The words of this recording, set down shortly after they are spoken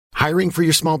Hiring for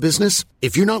your small business?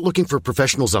 If you're not looking for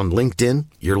professionals on LinkedIn,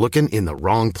 you're looking in the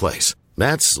wrong place.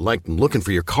 That's like looking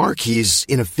for your car keys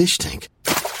in a fish tank.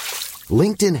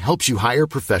 LinkedIn helps you hire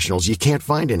professionals you can't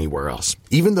find anywhere else,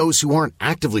 even those who aren't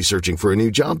actively searching for a new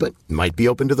job but might be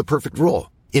open to the perfect role.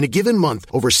 In a given month,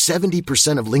 over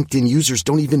 70% of LinkedIn users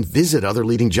don't even visit other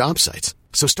leading job sites.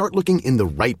 So start looking in the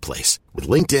right place. With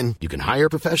LinkedIn, you can hire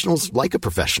professionals like a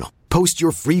professional. Post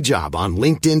your free job on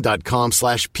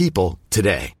linkedin.com/people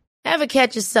today. Ever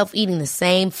catch yourself eating the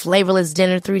same flavorless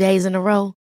dinner 3 days in a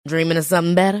row? Dreaming of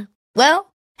something better?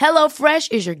 Well,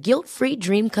 HelloFresh is your guilt-free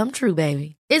dream come true,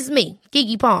 baby. It's me,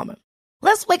 Keke Palmer.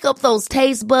 Let's wake up those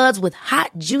taste buds with hot,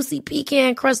 juicy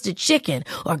pecan-crusted chicken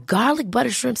or garlic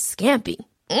butter shrimp scampi.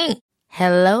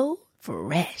 Hello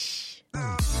Fresh.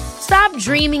 Stop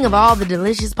dreaming of all the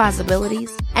delicious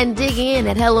possibilities and dig in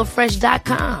at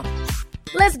HelloFresh.com.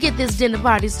 Let's get this dinner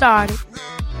party started.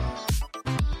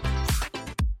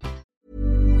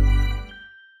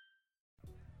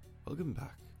 Welcome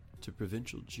back to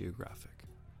Provincial Geographic,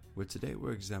 where today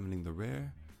we're examining the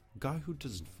rare guy who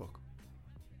doesn't fuck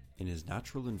in his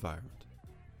natural environment.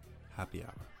 Happy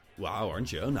hour. Wow,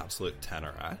 aren't you an absolute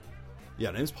tenor, eh?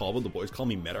 Yeah, name's Paul, but the boys call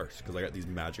me Mitters because I got these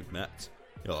magic mitts.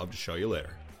 I'll have to show you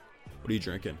later. What are you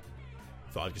drinking?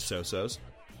 Vodka so-sos?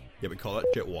 Yeah, we call that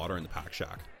shit water in the Pack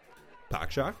Shack.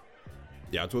 Pack Shack?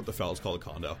 Yeah, it's what the fellas call a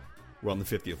condo. We're on the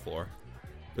 50th floor.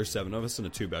 There's 7 of us in a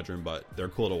 2-bedroom, but they're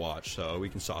cool to watch, so we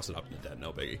can sauce it up in the dead,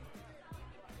 no biggie.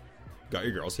 Got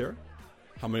your girls here?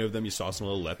 How many of them you sauce in a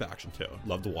little lip action to?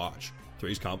 Love to watch.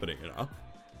 Three's company, you know?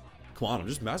 Come on, I'm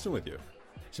just messing with you.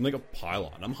 Seem like a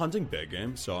pylon. I'm hunting big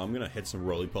game, so I'm gonna hit some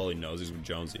roly-poly nosies with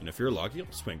Jonesy, and if you're lucky, I'll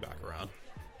swing back around.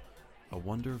 A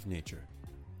wonder of nature.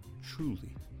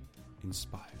 Truly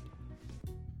inspired.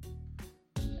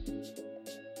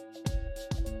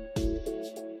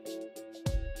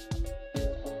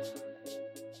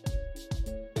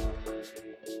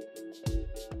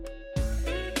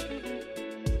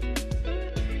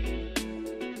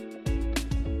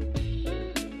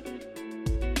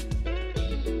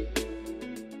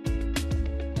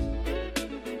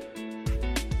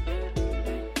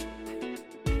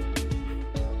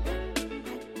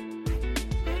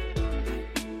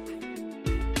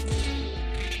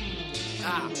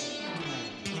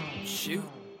 Shoot.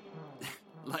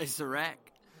 Life's a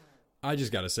wreck. I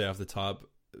just gotta say off the top,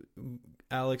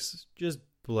 Alex, just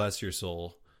bless your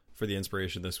soul for the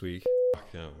inspiration this week.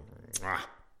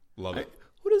 Love it.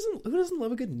 Who doesn't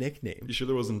love a good nickname? You sure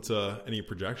there wasn't any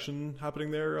projection happening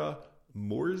there,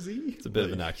 Morsey? It's a bit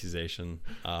of an accusation.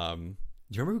 Do you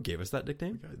remember who gave us that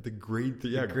nickname? The grade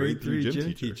 3, grade 3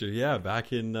 gym teacher. Yeah,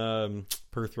 back in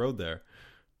Perth Road there.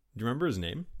 Do you remember his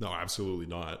name? No, absolutely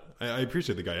not. I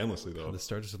appreciate the guy endlessly, though. The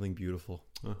start of something beautiful.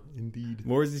 Indeed.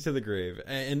 Morsey to the grave.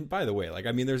 And by the way,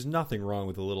 there's nothing wrong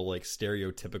with a little,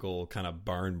 stereotypical kind of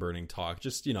barn-burning talk.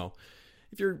 Just, if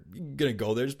you're going to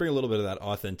go there, just bring a little bit of that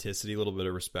authenticity, a little bit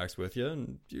of respect with you,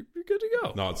 and you're good to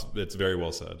go. No, it's very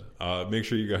well said. Make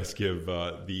sure you guys give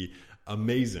the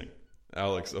amazing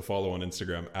Alex a follow on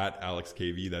Instagram at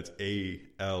AlexKV. That's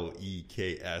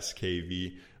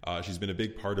ALEKSKV. She's been a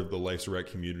big part of the Life's a Wreck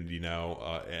community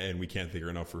now, and we can't thank her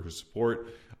enough for her support.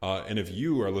 And if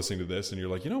you are listening to this and you're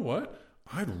like, you know what?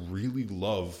 I'd really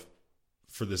love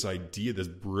for this idea, this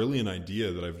brilliant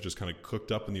idea that I've just kind of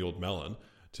cooked up in the old melon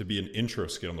to be an intro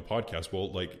skit on the podcast.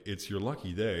 Well, it's your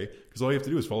lucky day, because all you have to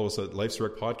do is follow us at Life's a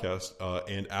Wreck podcast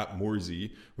and at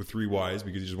Morsey with 3 Ys,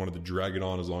 because you just wanted to drag it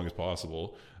on as long as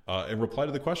possible. And reply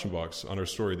to the question box on our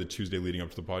story the Tuesday leading up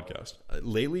to the podcast.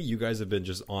 Lately, you guys have been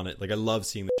just on it. I love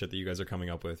seeing the shit that you guys are coming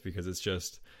up with, because it's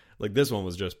just, this one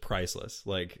was just priceless.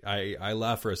 I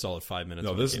laughed for a solid 5 minutes.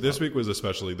 No, this week was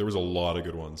especially, there was a lot of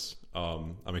good ones.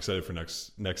 I'm excited for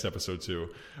next episode too.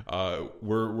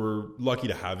 We're lucky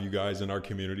to have you guys in our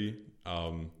community.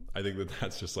 I think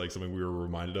that's just something we were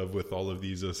reminded of with all of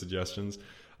these suggestions.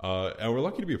 And we're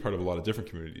lucky to be a part of a lot of different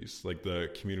communities, like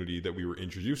the community that we were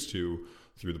introduced to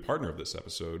through the partner of this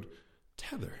episode,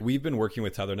 Tether. We've been working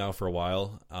with Tether now for a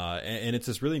while, and it's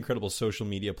this really incredible social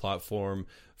media platform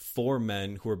for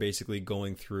men who are basically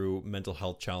going through mental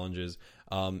health challenges,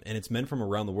 and it's men from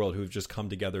around the world who've just come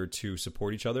together to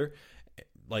support each other.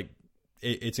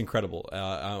 It's incredible.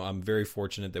 I'm very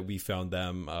fortunate that we found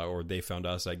them, or they found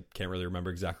us. I can't really remember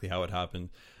exactly how it happened.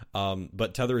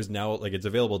 But Tether is now, it's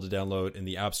available to download in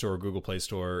the App Store or Google Play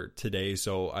Store today.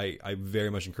 So I very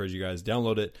much encourage you guys,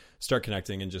 download it, start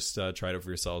connecting, and just try it out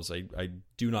for yourselves. I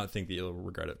do not think that you'll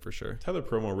regret it, for sure. Tether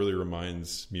promo really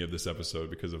reminds me of this episode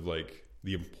because of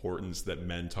the importance that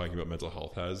men talking about mental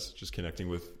health has, just connecting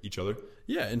with each other.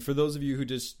 Yeah. And for those of you who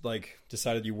just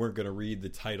decided you weren't going to read the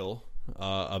title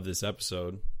of this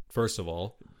episode, First of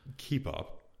all, Keep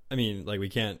up. I mean, like we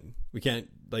can't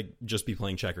like just be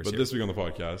playing checkers. But here. this week on the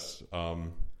podcast, I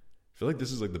feel like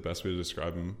this is like the best way to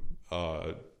describe him.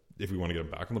 If we want to get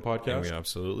him back on the podcast, and we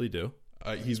absolutely do.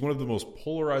 He's one of the most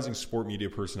polarizing sport media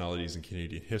personalities in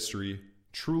Canadian history.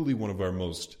 Truly one of our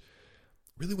most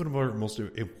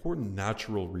important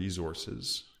natural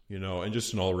resources. You know, and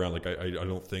just an all around, like I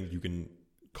don't think you can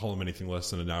call him anything less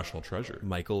than a national treasure.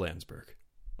 Michael Landsberg.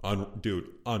 Dude,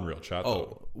 unreal chat.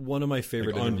 Oh, one of my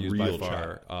favorite interviews by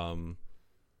far.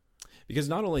 Because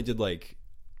not only did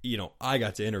I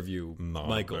got to interview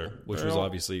Michael, which was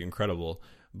obviously incredible,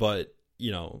 but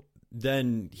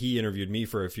then he interviewed me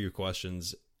for a few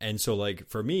questions. And so like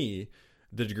for me,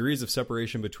 the degrees of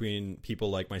separation between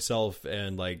people like myself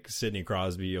and like Sidney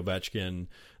Crosby, Ovechkin,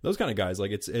 those kind of guys,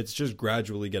 like it's just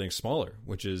gradually getting smaller,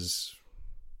 which is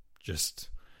just,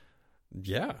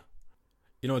 yeah.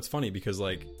 It's funny because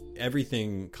like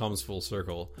everything comes full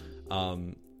circle.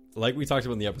 Like we talked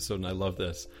about in the episode, and I love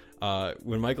this.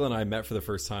 When Michael and I met for the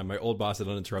first time, my old boss at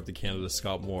Uninterrupted Canada,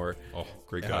 Scott Moore. Oh,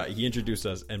 great guy. He introduced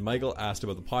us, and Michael asked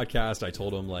about the podcast. I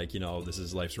told him, like, this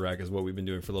is Life's Wreck, is what we've been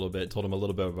doing for a little bit. Told him a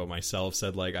little bit about myself,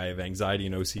 said, like, I have anxiety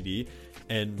and OCD.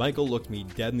 And Michael looked me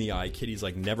dead in the eye, kid he's,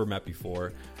 like, never met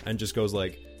before, and just goes,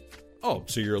 like, oh,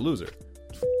 so you're a loser.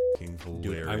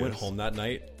 Dude, I went home that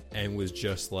night and was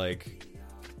just like,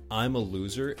 I'm a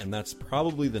loser, and that's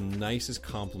probably the nicest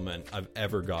compliment I've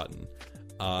ever gotten.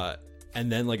 And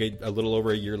then like a little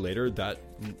over a year later, that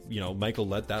Michael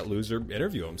let that loser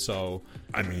interview him. So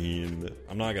I mean,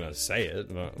 I'm not gonna say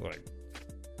it, but like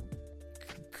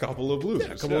couple of losers.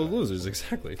 Yeah, a couple of losers,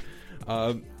 exactly.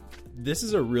 This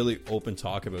is a really open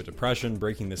talk about depression,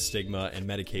 breaking the stigma, and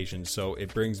medication. So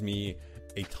it brings me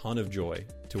a ton of joy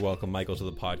to welcome Michael to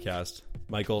the podcast.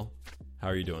 Michael, how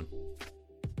are you doing?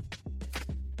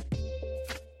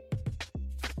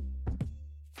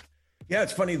 Yeah,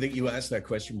 it's funny that you asked that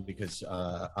question because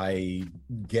I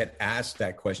get asked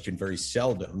that question very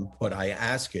seldom, but I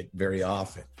ask it very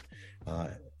often.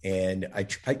 And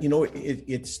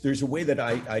there's a way that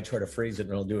I try to phrase it,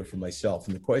 and I'll do it for myself.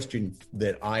 And the question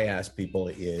that I ask people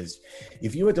is,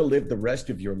 if you had to live the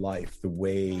rest of your life the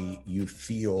way you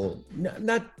feel,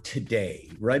 not today,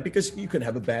 right? Because you can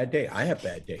have a bad day. I have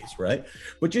bad days, right?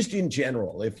 But just in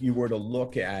general, if you were to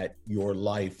look at your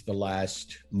life the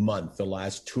last month, the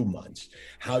last 2 months,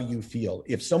 how you feel,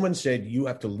 if someone said you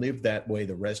have to live that way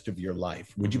the rest of your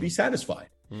life, would you be satisfied?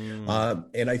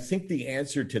 And I think the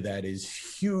answer to that is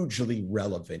hugely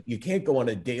relevant. You can't go on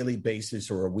a daily basis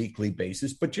or a weekly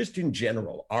basis, but just in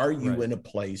general, are you in a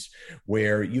place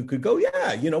where you could go,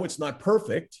 yeah, it's not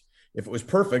perfect. If it was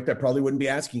perfect, I probably wouldn't be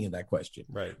asking you that question.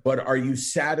 Right. But are you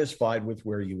satisfied with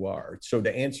where you are? So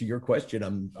to answer your question,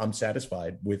 I'm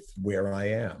satisfied with where I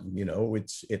am.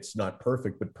 It's not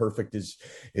perfect, but perfect is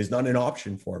not an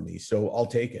option for me. So I'll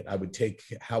take it. I would take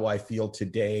how I feel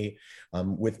today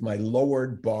with my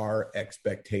lowered bar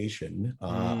expectation.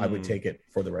 I would take it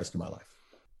for the rest of my life.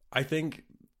 I think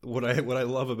what I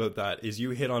love about that is you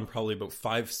hit on probably about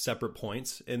 5 separate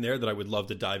points in there that I would love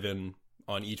to dive in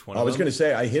on each one. I was going to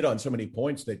say I hit on so many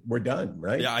points that we're done,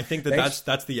 right? Yeah, I think that's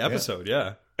the episode.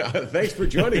 Yeah. Thanks for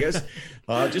joining us.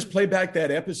 Just play back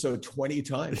that episode 20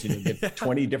 times and you get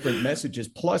 20 different messages.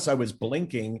 Plus, I was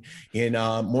blinking in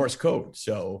Morse code.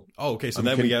 So, okay. So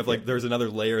then we have there's another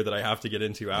layer that I have to get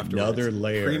into afterwards. Another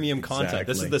layer, premium content.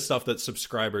 Exactly. This is the stuff that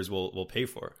subscribers will pay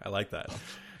for. I like that.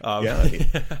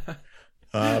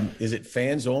 Is it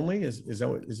fans only? Is that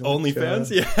what?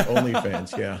 OnlyFans? Yeah.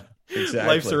 OnlyFans. Yeah.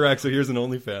 Exactly. Life's a wreck, so here's an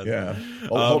OnlyFans. Yeah.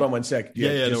 Hold on one sec.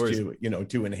 Yeah, no worries.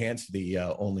 To enhance the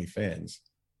OnlyFans.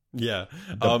 Yeah.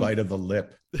 The bite of the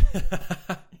lip.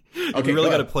 Okay, you really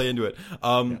got to play into it.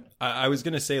 I was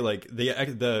going to say, like,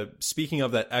 the speaking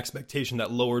of that expectation, that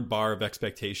lowered bar of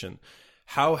expectation,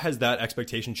 how has that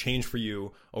expectation changed for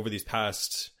you over these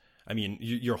past,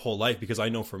 your whole life? Because I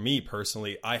know for me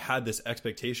personally, I had this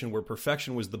expectation where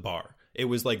perfection was the bar. It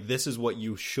was like, this is what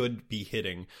you should be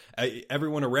hitting.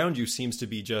 Everyone around you seems to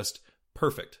be just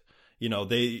perfect.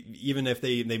 Even if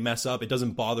they mess up, it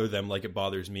doesn't bother them like it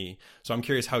bothers me. So I'm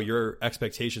curious how your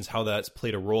expectations, how that's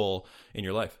played a role in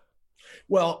your life.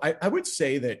 Well, I would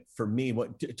say that for me,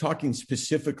 talking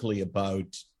specifically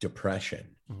about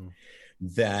depression,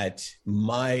 that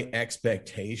my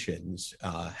expectations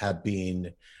have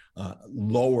been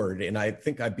lowered, and I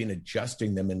think I've been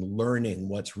adjusting them and learning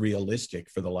what's realistic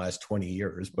for the last 20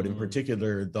 years, but in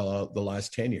particular the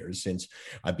last 10 years since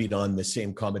I've been on the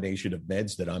same combination of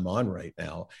meds that I'm on right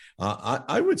now.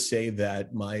 I would say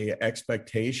that my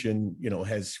expectation,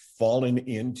 has fallen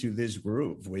into this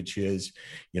groove, which is,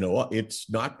 it's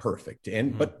not perfect,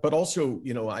 and but also,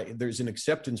 there's an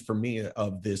acceptance for me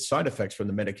of the side effects from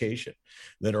the medication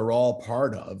that are all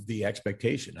part of the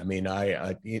expectation. I mean,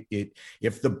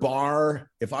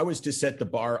 if I was to set the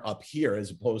bar up here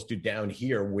as opposed to down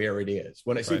here where it is,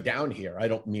 when I say down here, I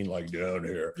don't mean like down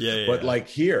here, but like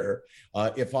here,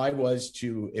 if I was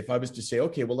to say,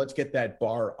 okay, well, let's get that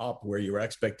bar up where your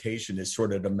expectation is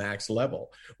sort of the max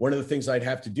level. One of the things I'd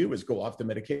have to do is go off the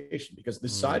medication, because the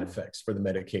side effects for the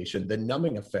medication, the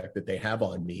numbing effect that they have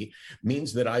on me,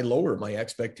 means that I lower my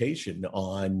expectation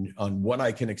on what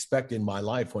I can expect in my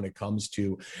life when it comes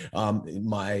to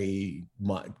my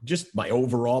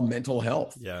overall mental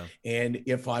health. Yeah. And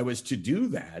if I was to do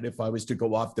that, if I was to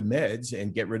go off the meds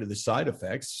and get rid of the side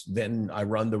effects, then I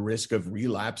run the risk of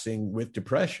relapsing with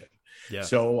depression. Yeah.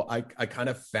 So I kind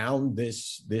of found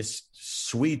this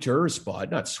sweeter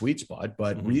spot, not sweet spot,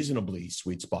 but reasonably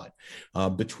sweet spot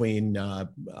between the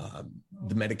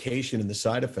medication and the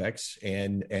side effects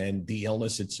and the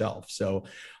illness itself. So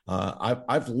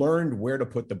I've learned where to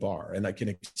put the bar, and I can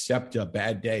accept a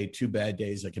bad day, 2 bad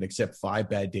days. I can accept 5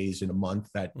 bad days in a month.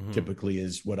 That typically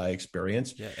is what I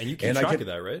experience. Yeah, and you keep track of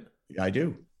that, right? I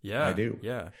do. Yeah, I do.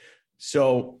 Yeah.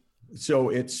 So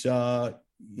it's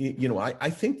I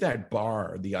think that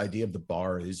bar, the idea of the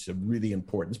bar, is really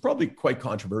important. It's probably quite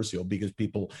controversial because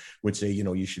people would say,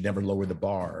 you should never lower the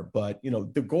bar. But,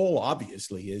 the goal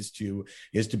obviously is to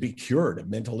be cured of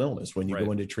mental illness when you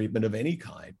go into treatment of any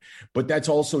kind. But that's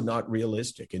also not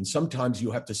realistic. And sometimes you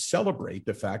have to celebrate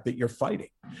the fact that you're fighting,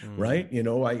 right?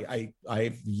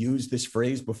 I've used this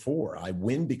phrase before. I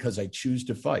win because I choose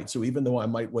to fight. So even though I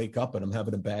might wake up and I'm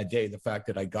having a bad day, the fact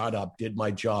that I got up, did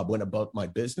my job, went about my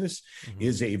business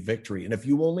is a victory. And if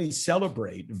you only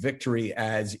celebrate victory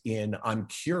as in I'm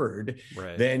cured,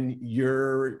 then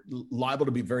you're liable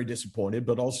to be very disappointed,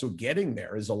 but also getting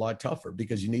there is a lot tougher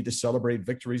because you need to celebrate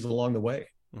victories along the way.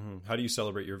 How do you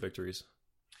celebrate your victories?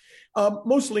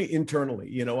 Mostly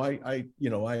internally. I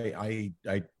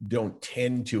don't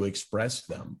tend to express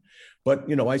them, but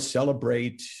I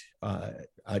celebrate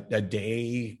a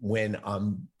day when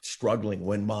I'm struggling,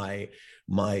 when my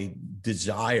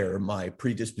desire, my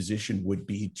predisposition would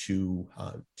be to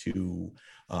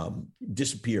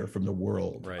disappear from the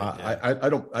world. Right, I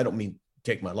don't mean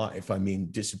take my life. I mean,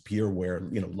 disappear where,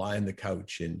 lie on the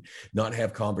couch and not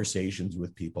have conversations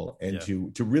with people, and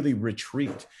to really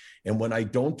retreat. And when I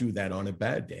don't do that on a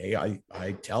bad day,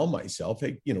 I tell myself,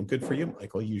 hey, good for you,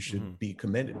 Michael, you should be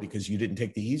commended because you didn't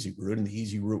take the easy route. And the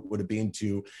easy route would have been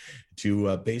to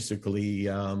basically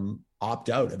opt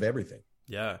out of everything.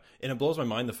 Yeah. And it blows my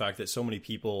mind the fact that so many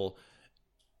people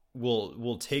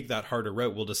will take that harder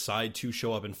route, will decide to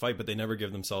show up and fight, but they never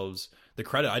give themselves the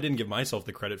credit. I didn't give myself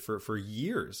the credit for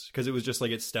years because it was just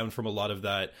like it stemmed from a lot of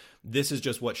that. This is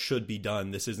just what should be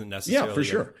done. This isn't necessarily. Yeah, for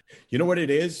sure. You know what it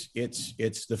is?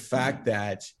 It's the fact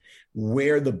that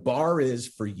where the bar is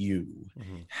for you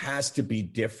has to be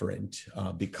different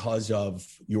because of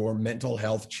your mental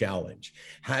health challenge,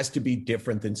 has to be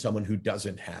different than someone who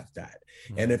doesn't have that.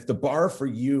 And if the bar for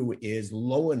you is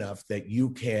low enough that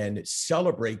you can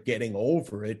celebrate getting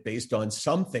over it based on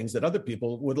some things that other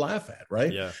people would laugh at,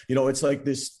 right? Yeah. It's like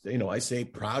this, I say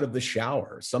proud of the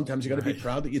shower. Sometimes you got to be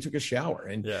proud that you took a shower.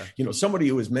 And, somebody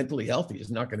who is mentally healthy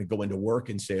is not going to go into work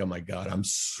and say, oh my God, I'm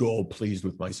so pleased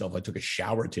with myself. I took a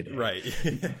shower today. Right.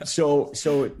 So,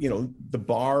 the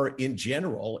bar in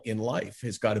general in life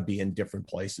has got to be in different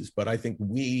places. But I think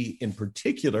we in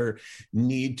particular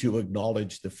need to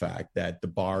acknowledge the fact that the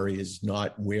bar is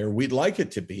not where we'd like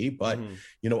it to be, but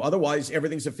otherwise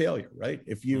everything's a failure, right?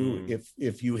 If you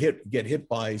get hit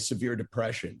by severe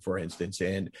depression, for instance,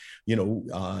 and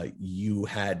you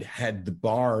had the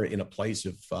bar in a place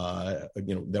of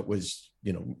that was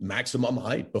maximum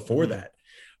height before that.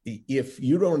 If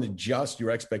you don't adjust your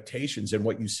expectations and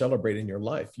what you celebrate in your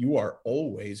life, you are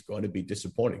always going to be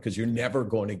disappointed because you're never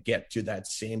going to get to that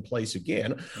same place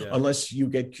again unless you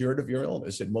get cured of your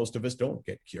illness. And most of us don't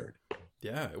get cured.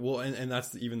 Yeah. Well, and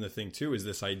that's even the thing too, is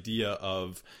this idea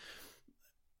of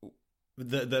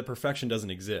that perfection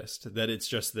doesn't exist, that it's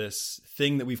just this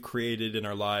thing that we've created in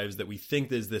our lives that we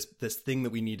think is this thing that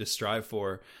we need to strive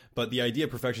for. But the idea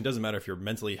of perfection doesn't matter if you're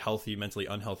mentally healthy, mentally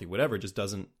unhealthy, whatever, it just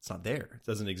it's not there. It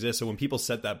doesn't exist. So when people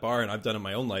set that bar, and I've done it in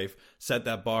my own life, set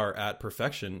that bar at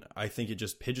perfection, I think it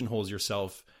just pigeonholes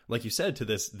yourself, like you said, to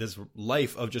this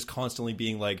life of just constantly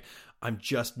being like, I'm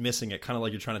just missing it. Kind of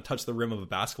like you're trying to touch the rim of a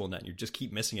basketball net and you just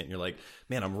keep missing it. And you're like,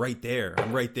 man, I'm right there.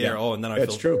 Yeah. Oh, and then I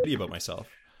feel shitty about myself.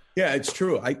 Yeah, it's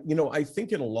true. I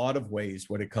think in a lot of ways,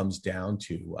 what it comes down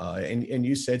to, and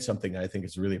you said something I think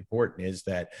is really important, is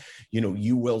that,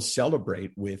 you will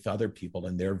celebrate with other people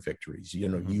and their victories.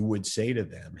 You would say to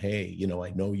them, hey,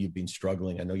 I know you've been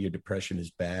struggling. I know your depression is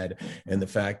bad. And the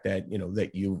fact that,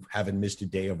 that you haven't missed a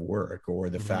day of work, or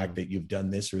the fact that you've done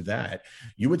this or that,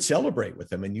 you would celebrate with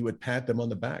them and you would pat them on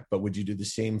the back. But would you do the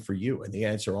same for you? And the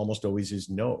answer almost always is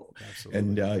no. Absolutely.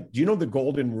 And do you know the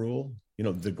golden rule?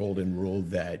 The golden rule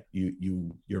that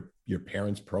your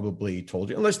parents probably told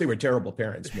you, unless they were terrible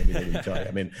parents, maybe they would tell you.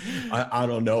 I mean, I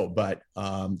don't know, but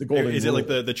the golden rule. Is it like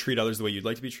the treat others the way you'd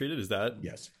like to be treated? Is that?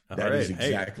 Yes. That is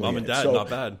exactly Mom and Dad,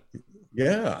 not bad.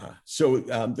 Yeah. So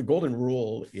the golden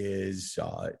rule is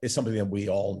something that we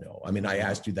all know. I mean, I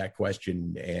asked you that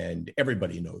question and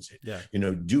everybody knows it.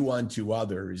 Yeah. Do unto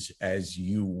others as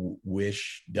you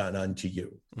wish done unto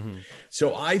you. Mm-hmm.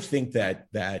 So I think that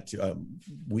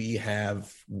we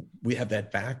have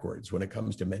that backwards when it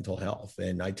comes to mental health.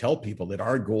 And I tell people that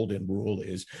our golden rule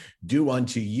is do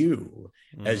unto you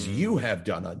as you have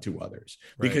done unto others,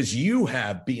 because you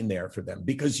have been there for them,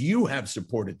 because you have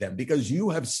supported them, because you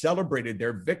have celebrated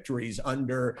their victories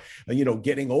under,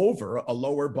 getting over a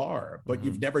lower bar, but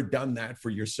you've never done that for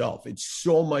yourself. It's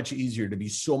so much easier to be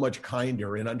so much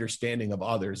kinder and understanding of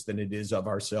others than it is of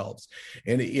ourselves.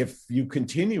 And if you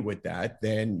continue with that,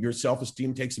 then your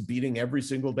self-esteem takes a beating every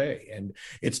single day. And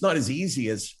it's not as easy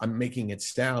as I'm making it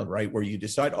sound, right? Where you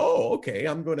decide, oh, okay,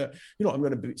 I'm going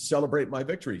to celebrate my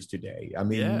victories today. I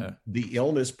mean, the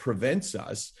illness prevents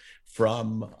us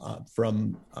from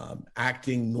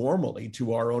acting normally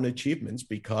to our own achievements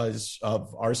because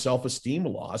of our self-esteem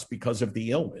loss because of the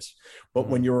illness. But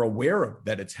when you're aware of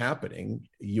that it's happening,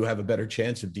 you have a better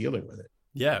chance of dealing with it.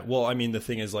 Yeah. Well, I mean, the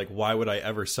thing is, like, why would I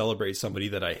ever celebrate somebody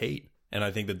that I hate? And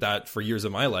I think that for years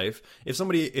of my life, if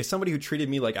somebody who treated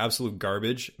me like absolute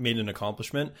garbage made an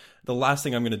accomplishment, the last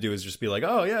thing I'm going to do is just be like,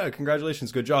 oh yeah,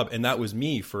 congratulations, good job. And that was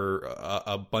me for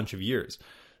a bunch of years.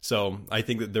 So I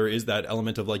think that there is that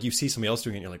element of, like, you see somebody else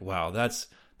doing it and you're like, wow, that's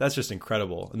just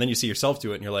incredible. And then you see yourself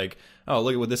do it and you're like, oh,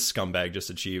 look at what this scumbag just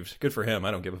achieved. Good for him.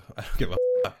 I don't give a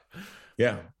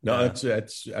Yeah, no,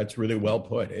 that's really well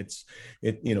put.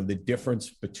 The difference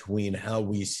between how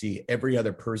we see every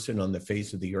other person on the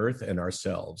face of the earth and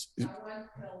ourselves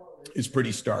is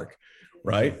pretty stark,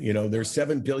 right? There's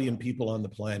 7 billion people on the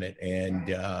planet,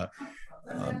 and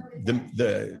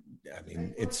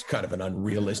it's kind of an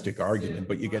unrealistic argument,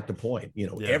 but you get the point.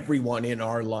 Everyone in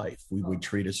our life we would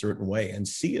treat a certain way and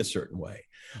see a certain way,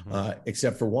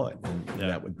 except for one, and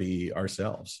that would be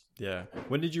ourselves. Yeah.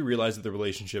 When did you realize that the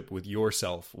relationship with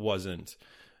yourself wasn't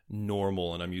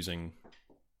normal? And I'm using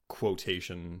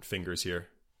quotation fingers here.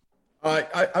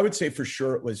 I would say for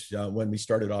sure it was when we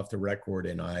started off the record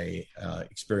and I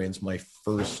experienced my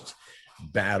first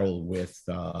battle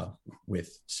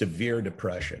with severe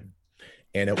depression.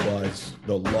 And it was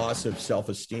the loss of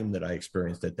self-esteem that I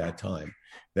experienced at that time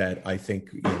that I think,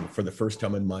 for the first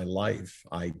time in my life,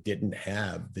 I didn't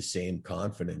have the same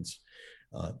confidence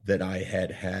that I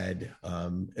had,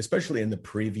 especially in the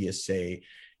previous, say,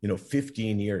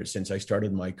 15 years since I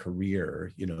started my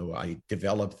career. I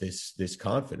developed this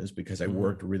confidence because I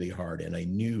worked really hard, and I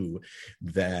knew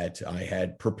that I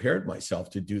had prepared myself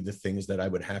to do the things that I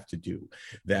would have to do,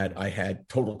 that I had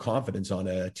total confidence on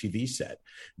a TV set,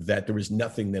 that there was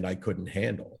nothing that I couldn't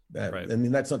handle. I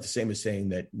mean, that's not the same as saying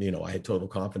that, I had total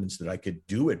confidence that I could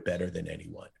do it better than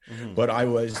anyone, but I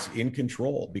was in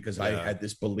control because I had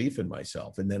this belief in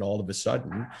myself. And then all of a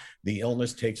sudden the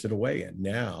illness takes it away. And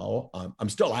now I'm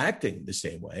still acting the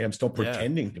same way. I'm still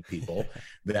pretending to people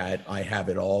that I have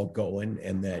it all going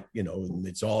and that,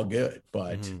 it's all good.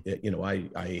 But,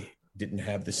 I didn't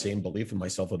have the same belief in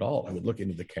myself at all. I would look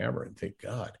into the camera and think,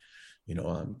 God,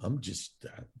 I'm just,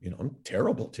 I'm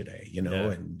terrible today,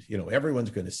 and, everyone's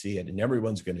going to see it and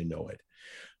everyone's going to know it.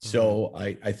 So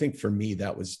I think for me,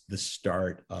 that was the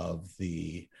start of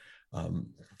the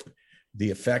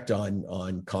effect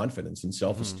on confidence and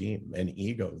self-esteem and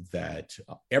ego that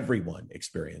everyone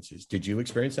experiences. Did you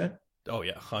experience that? Oh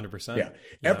yeah, 100%. Yeah,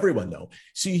 everyone though.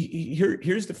 See,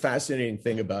 here's the fascinating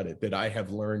thing about it that I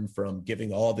have learned from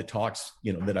giving all the talks,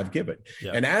 that I've given,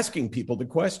 and asking people the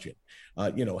question.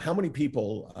 How many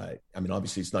people? I mean,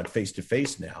 obviously it's not face to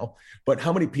face now, but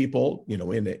how many people,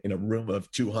 in a room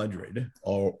of 200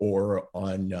 or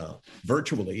on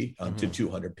virtually to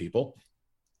 200 people,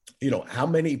 how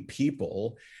many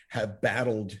people have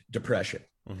battled depression?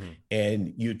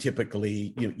 And you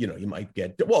typically, you might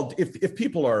get, well, if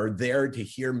people are there to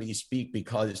hear me speak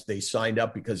because they signed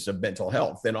up because of mental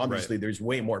health, then obviously there's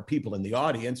way more people in the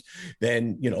audience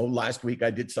than, last week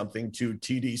I did something to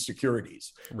TD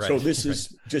Securities. So this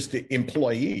is just the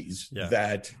employees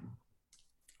that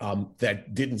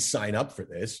didn't sign up for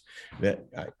this. That,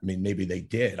 I mean, maybe they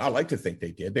did. I like to think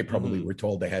they did. They probably were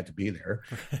told they had to be there.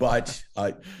 But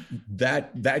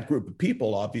that group of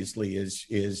people obviously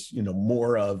is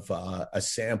more of a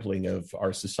sampling of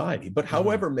our society. But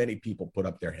however many people put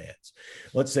up their hands,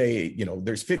 let's say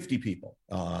there's 50 people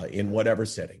in whatever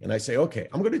setting, and I say, okay,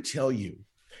 I'm going to tell you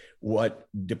what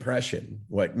depression,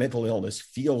 what mental illness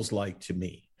feels like to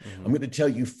me. I'm going to tell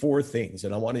you 4 things,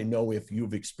 and I want to know if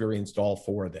you've experienced all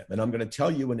 4 of them. And I'm going to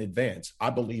tell you in advance, I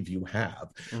believe you have,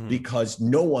 because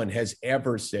no one has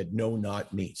ever said, no,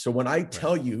 not me. So when I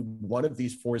tell you one of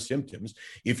these 4 symptoms,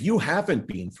 if you haven't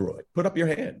been through it, put up your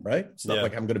hand, right? It's not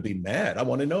like I'm going to be mad. I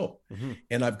want to know.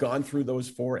 And I've gone through those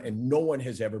 4, and no one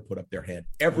has ever put up their hand.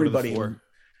 Everybody.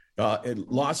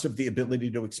 Loss of the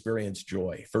ability to experience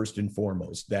joy, first and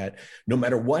foremost, that no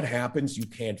matter what happens, you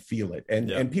can't feel it.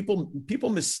 And people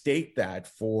mistake that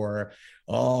for,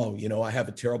 I have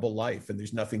a terrible life and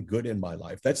there's nothing good in my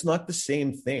life. That's not the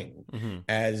same thing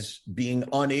as being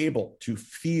unable to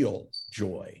feel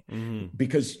joy.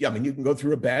 Because, I mean, you can go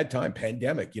through a bad time,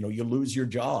 pandemic, you lose your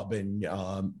job and,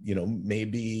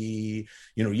 maybe,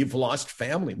 you've lost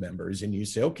family members and you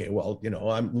say, okay, well,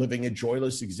 I'm living a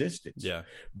joyless existence. Yeah.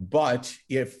 But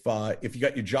if you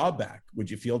got your job back, would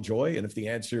you feel joy? And if the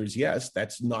answer is yes,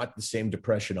 that's not the same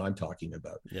depression I'm talking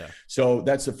about. Yeah. So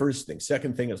that's the first thing.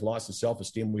 Second thing is loss of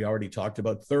self-esteem. We already talked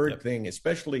about. Third thing,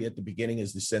 especially at the beginning,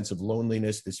 is the sense of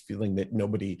loneliness, this feeling that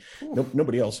nobody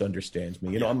else understands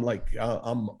me. I'm like,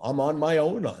 I'm on my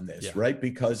own on this, right?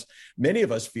 Because many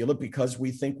of us feel it because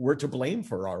we think we're to blame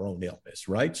for our own illness,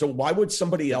 right? So why would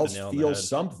somebody else feel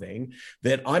something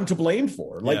that I'm to blame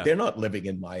for? Like they're not living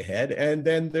in my head. And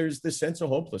then there's this sense of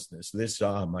hopelessness. This,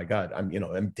 oh my God,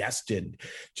 I'm destined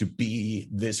to be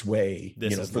this way, for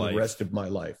the rest of my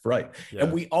life, right? Yeah.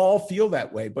 And we all feel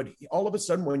that way. But all of a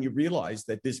sudden, when you realize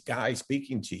that this guy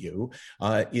speaking to you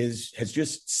has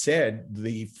just said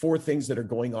the 4 things that are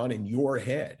going on in your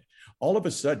head, all of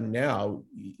a sudden now,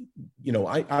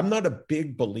 I'm not a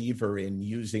big believer in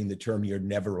using the term "you're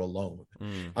never alone."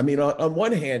 I mean, on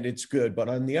one hand, it's good, but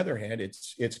on the other hand,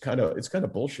 it's kind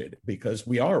of bullshit because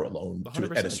we are alone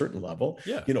at a certain level.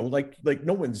 Yeah. Like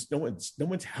no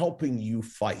one's helping you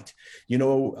fight.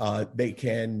 They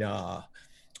can.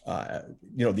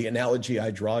 The analogy I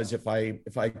draw is if I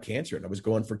had cancer and I was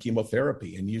going for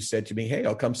chemotherapy, and you said to me, "Hey,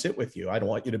 I'll come sit with you. I don't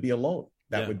want you to be alone."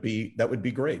 That would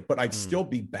be great, but I'd still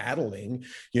be battling,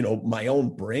 my own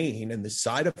brain and the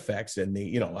side effects and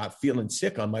I'm feeling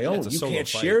sick on my own. You can't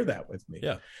share that with me.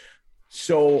 Yeah.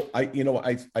 So I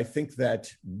think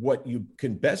that what you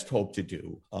can best hope to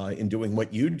do in doing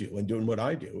what you do and doing what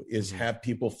I do is have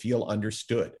people feel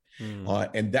understood.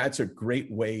 And that's a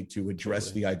great way to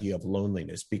address the idea of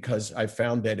loneliness, because I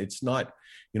found that it's not,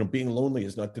 being lonely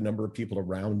is not the number of people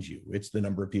around you. It's the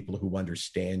number of people who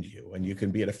understand you. And you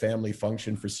can be at a family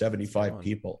function for 75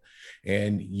 people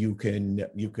and you can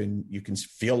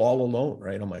feel all alone,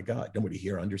 right? Oh my God, nobody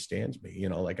here understands me.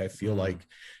 I feel like,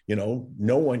 no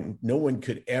one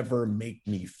could ever make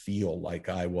me feel like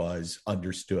I was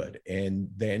understood. And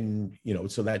then,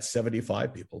 so that's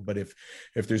 75 people. But if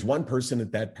there's one person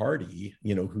at that party,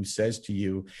 who says to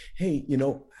you, "Hey,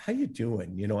 how you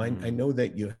doing? I know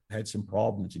that you had some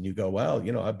problems," and you go, "Well,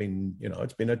 I've been,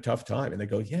 it's been a tough time." And they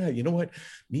go, "Yeah, you know what?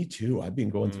 Me too. I've been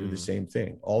going through the same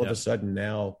thing." All of a sudden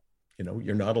now,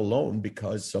 you're not alone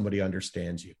because somebody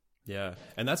understands you. Yeah.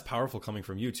 And that's powerful coming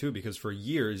from you too, because for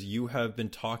years you have been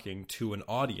talking to an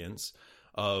audience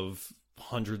of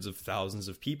hundreds of thousands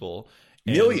of people.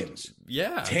 Millions.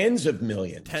 Yeah. Tens of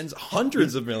millions.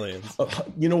 Hundreds of millions.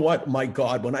 You know what? My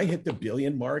God, when I hit the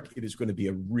billion mark, it is going to be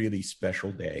a really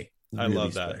special day. I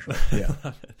love that.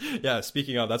 Yeah. Yeah.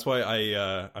 Speaking of, that's why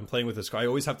I'm playing with this. I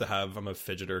always have to I'm a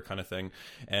fidgeter kind of thing.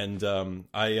 And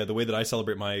the way that I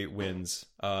celebrate my wins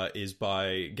is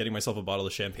by getting myself a bottle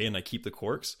of champagne. I keep the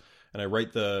corks and I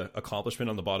write the accomplishment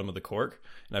on the bottom of the cork.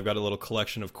 And I've got a little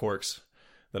collection of corks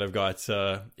that I've got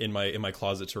in my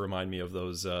closet to remind me of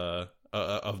those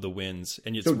of the wins,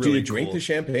 and it's So really do you drink cool. the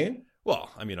champagne?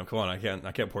 Well, I mean, come on, I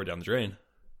can't pour it down the drain.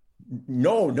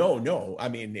 No. I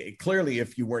mean, clearly,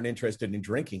 if you weren't interested in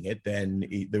drinking it, then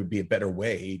there would be a better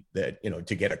way that,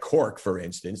 to get a cork, for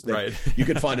instance, that Right. you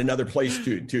could find another place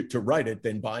to write it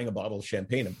than buying a bottle of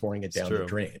champagne and pouring it down the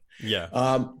drain.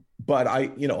 Yeah. But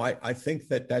I think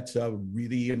that that's a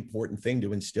really important thing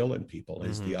to instill in people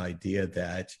is the idea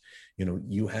that,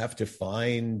 you have to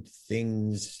find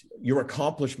things, your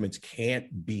accomplishments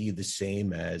can't be the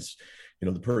same as,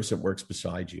 the person that works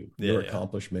beside you. Your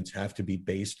accomplishments have to be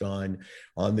based on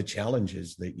the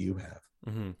challenges that you have.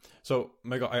 Mm-hmm. So,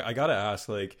 Michael, I got to ask,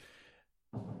 like,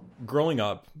 growing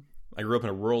up, I grew up in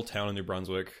a rural town in New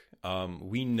Brunswick.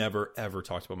 We never, ever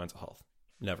talked about mental health.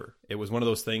 Never. It was one of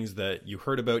those things that you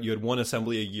heard about. You had one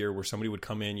assembly a year where somebody would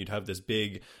come in. You'd have this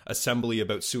big assembly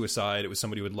about suicide. It was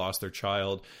somebody who had lost their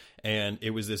child. And it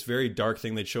was this very dark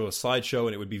thing. They'd show a slideshow,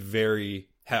 and it would be very...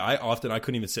 I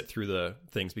couldn't even sit through the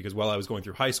things because while I was going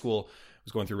through high school, I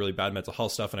was going through really bad mental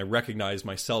health stuff, and I recognized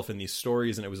myself in these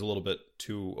stories, and it was a little bit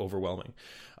too overwhelming.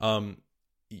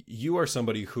 You are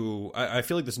somebody who I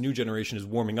feel like this new generation is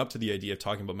warming up to the idea of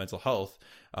talking about mental health,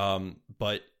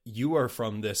 but you are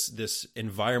from this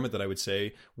environment that I would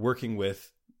say working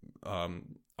with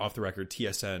off the record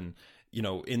TSN,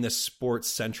 in this sports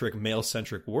centric, male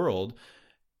centric world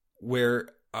where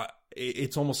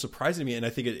it's almost surprising to me, and I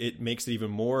think it makes it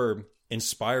even more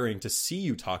inspiring to see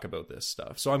you talk about this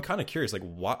stuff. So I'm kind of curious,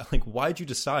 why'd you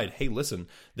decide, hey, listen,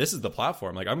 this is the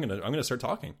platform. Like I'm gonna start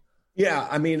talking. Yeah,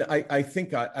 I mean, I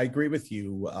think I agree with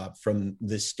you from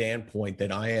the standpoint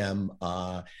that I am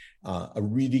a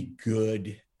really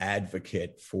good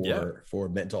advocate for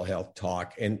mental health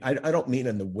talk. And I don't mean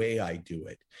in the way I do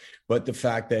it, but the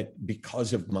fact that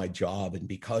because of my job and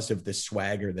because of the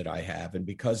swagger that I have and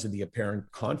because of the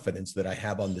apparent confidence that I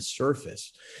have on the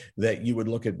surface, that you would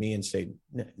look at me and say,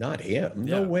 not him,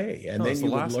 no way. And then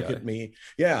you would look at me.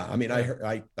 Yeah. I mean,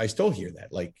 I still hear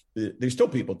that. Like there's still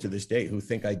people to this day who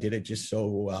think I did it just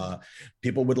so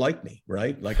people would like me,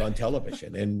 right? Like on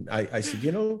television. And I said,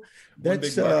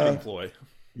 that's a big marketing ploy.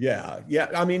 Yeah.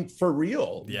 I mean, for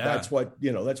real, Yeah. that's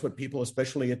what people,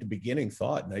 especially at the beginning,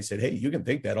 thought. And I said, hey, you can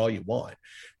think that all you want,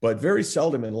 but very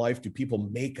seldom in life do people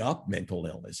make up mental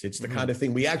illness. It's the kind of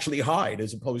thing we actually hide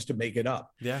as opposed to make it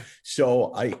up. Yeah.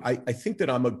 So I think that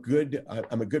I'm a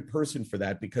good person for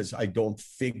that because I don't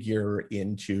figure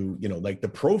into, like the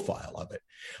profile of it.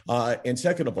 And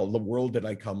second of all, the world that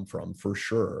I come from, for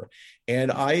sure.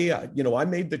 And I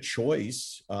made the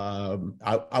choice.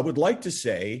 I would like to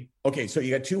say, okay, so you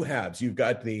got two halves. You've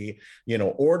got the,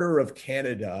 Order of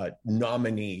Canada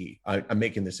nominee. I'm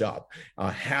making this up.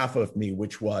 Half of me,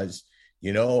 which was,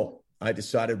 I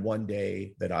decided one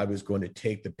day that I was going to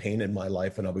take the pain in my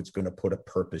life and I was going to put a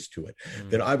purpose to it,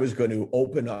 that I was going to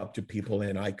open up to people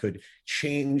and I could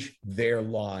change their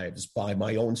lives by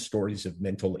my own stories of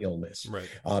mental illness. Right.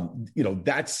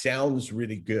 That sounds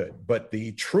really good. But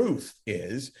the truth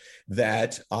is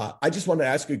that I just want to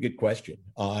ask a good question.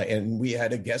 And we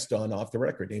had a guest on off the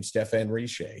record named Stefan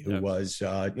Richer, who was,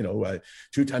 a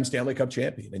two-time Stanley Cup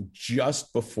champion. And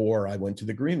just before I went to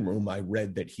the green room, I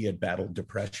read that he had battled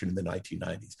depression in the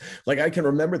 1990s. Like I can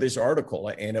remember this article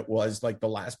and it was like the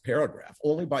last paragraph.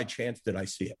 Only by chance did I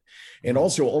see it. And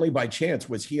also only by chance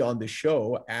was he on the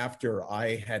show after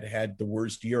I had the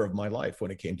worst year of my life when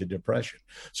it came to depression.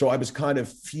 So I was kind of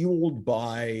fueled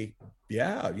by,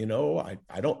 I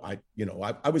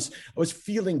was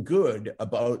feeling good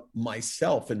about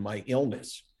myself and my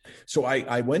illness. So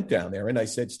I went down there and I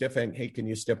said, Stefan, hey, can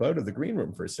you step out of the green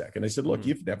room for a second? I said, look,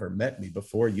 you've never met me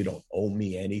before. You don't owe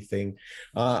me anything.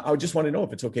 I would just want to know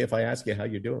if it's okay if I ask you how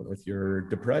you're doing with your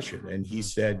depression. And he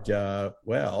said,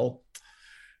 well,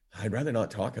 I'd rather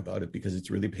not talk about it because it's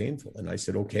really painful. And I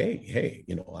said, okay, hey,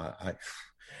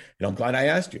 I'm glad I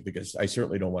asked you because I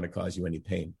certainly don't want to cause you any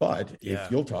pain. But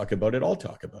if you'll talk about it, I'll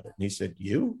talk about it. And he said,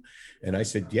 you? And I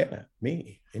said, yeah,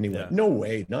 me. And he went, no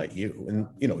way, not you. And,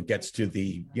 it gets to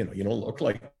the, you don't look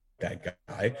like that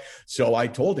guy. So I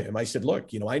told him, I said, look,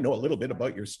 I know a little bit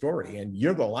about your story and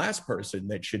you're the last person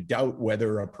that should doubt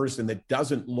whether a person that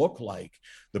doesn't look like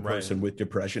the person with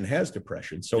depression has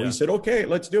depression. So he said, okay,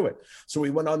 let's do it. So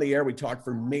we went on the air. We talked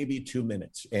for maybe 2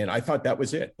 minutes and I thought that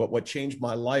was it. But what changed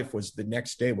my life was the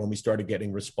next day when we started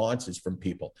getting responses from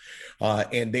people.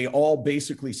 And they all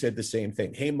basically said the same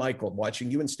thing. Hey, Michael,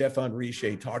 watching you and Stefan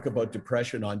Richer talk about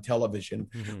depression on television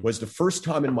was the first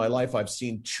time in my life I've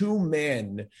seen two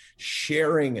men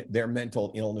sharing their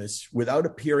mental illness without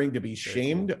appearing to be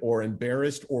shamed or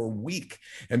embarrassed or weak.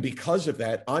 And because of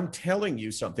that, I'm telling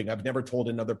you something I've never told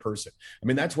another person. I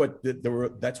mean, that's what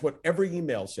that's what every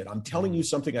email said. I'm telling you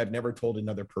something I've never told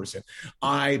another person.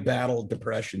 I battled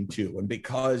depression too. And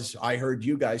because I heard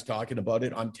you guys talking about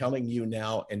it, I'm telling you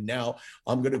now, and now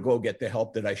I'm going to go get the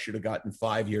help that I should have gotten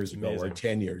 5 years ago or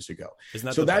 10 years ago.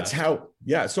 So that's how,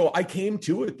 so I came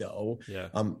to it though,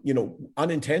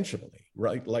 unintentionally,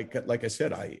 right? Like I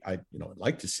said, I'd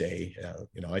like to say,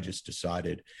 I just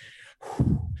decided.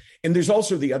 And there's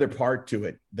also the other part to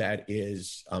it that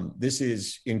is, this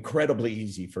is incredibly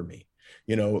easy for me.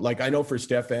 Like I know for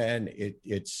Stefan,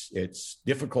 it's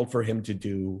difficult for him to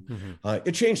do.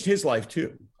 It changed his life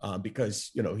too,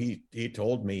 because, he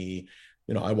told me,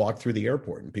 I walk through the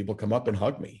airport and people come up and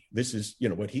hug me. This is,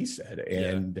 what he said.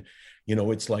 And,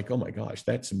 it's like, oh my gosh,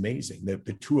 that's amazing that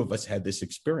the two of us had this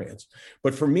experience.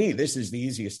 But for me, this is the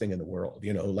easiest thing in the world.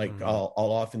 I'll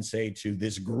often say to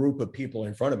this group of people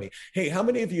in front of me, hey, how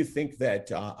many of you think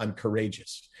that I'm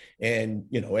courageous? And,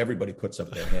 everybody puts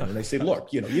up their hand and they say,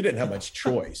 look, you didn't have much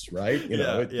choice, right?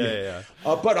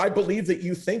 But I believe that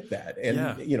you think that.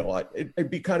 And,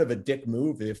 it'd be kind of a dick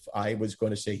move if I was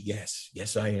going to say, yes,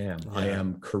 I am. I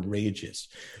am courageous.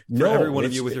 For every one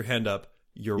of you with your hand up,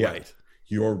 you're right.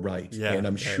 You're right. Yeah, and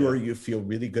I'm sure you feel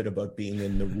really good about being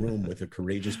in the room with a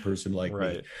courageous person like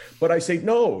me. But I say,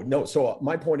 no. So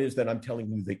my point is that I'm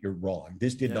telling you that you're wrong.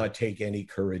 This did not take any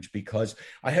courage because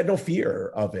I had no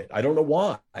fear of it. I don't know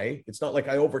why. It's not like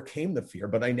I overcame the fear,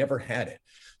 but I never had it.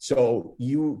 So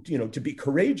to be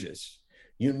courageous,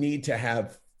 you need to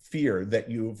have fear that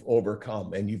you've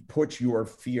overcome, and you've put your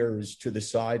fears to the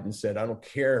side and said, I don't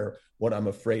care what I'm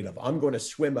afraid of. I'm going to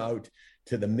swim out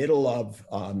to the middle of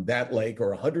that lake or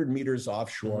 100 meters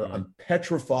offshore. I'm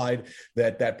petrified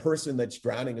that that person that's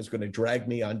drowning is going to drag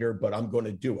me under, but I'm going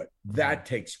to do it. That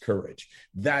takes courage.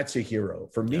 That's a hero.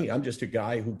 For me, I'm just a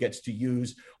guy who gets to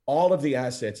use all of the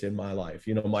assets in my life,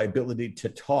 my ability to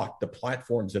talk, the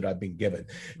platforms that I've been given,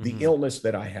 the illness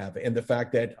that I have, and the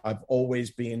fact that I've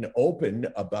always been open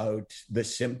about the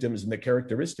symptoms and the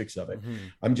characteristics of it.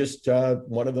 I'm just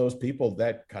one of those people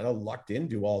that kind of lucked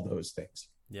into all those things.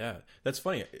 Yeah, that's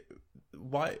funny.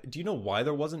 Why do you know why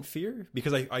there wasn't fear?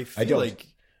 Because I feel like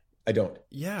I don't.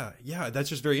 Yeah, that's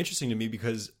just very interesting to me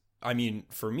because I mean,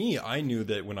 for me, I knew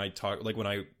that when I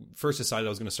first decided I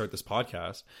was going to start this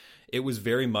podcast, it was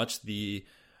very much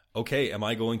okay, am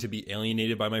I going to be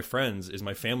alienated by my friends? Is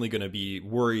my family going to be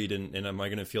worried and am I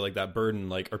going to feel like that burden?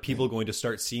 Like, are people going to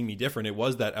start seeing me different? It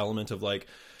was that element of like,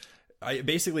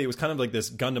 it was kind of like this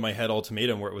gun to my head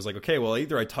ultimatum where it was like, okay, well,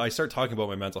 either I start talking about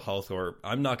my mental health or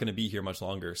I'm not going to be here much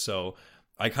longer. So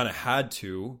I kind of had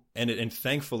to, and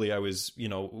thankfully I was,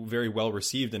 very well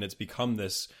received, and it's become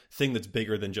this thing that's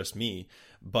bigger than just me.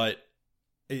 But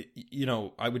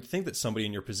I would think that somebody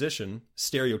in your position,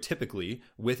 stereotypically,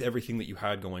 with everything that you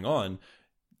had going on,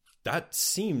 that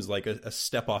seems like a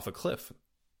step off a cliff.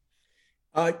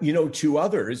 To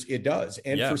others, it does.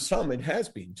 And for some, it has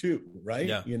been too, right?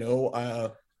 Yeah.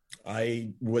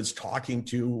 I was talking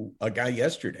to a guy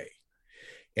yesterday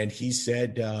and he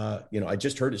said, I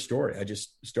just heard a story. I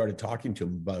just started talking to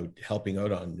him about helping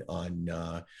out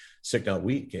on Sick Not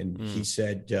Weak. And he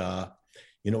said,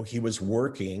 he was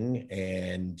working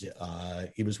and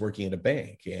he was working at a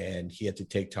bank and he had to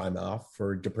take time off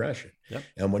for depression. Yep.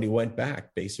 And when he went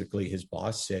back, basically his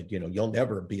boss said, you'll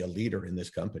never be a leader in this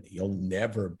company. You'll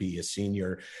never be a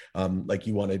senior. Like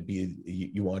you want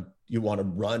to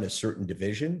run a certain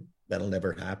division. That'll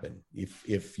never happen.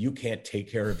 If you can't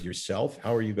take care of yourself,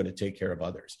 how are you going to take care of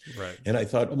others? Right. And I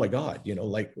thought, oh my God,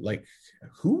 like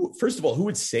who, first of all, who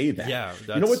would say that? Yeah.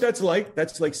 You know what that's like?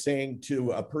 That's like saying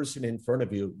to a person in front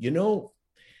of you,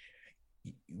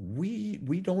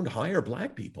 we don't hire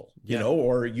Black people,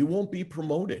 or you won't be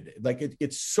promoted. Like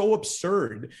it's so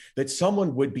absurd that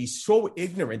someone would be so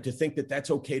ignorant to think that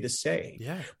that's okay to say.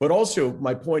 Yeah. But also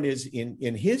my point is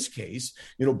in his case,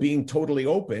 being totally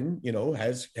open,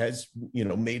 has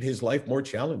made his life more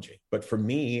challenging. But for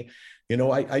me,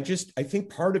 I think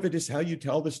part of it is how you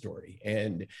tell the story.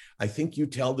 And I think you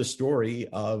tell the story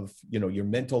of, your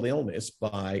mental illness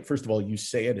by, first of all, you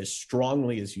say it as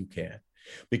strongly as you can.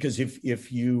 Because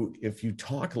if you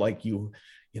talk like you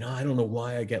I don't know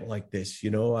why I get like this.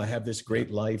 I have this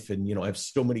great life, and I have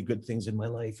so many good things in my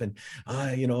life, and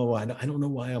I don't know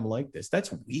why I'm like this.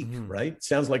 That's weak, right?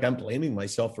 Sounds like I'm blaming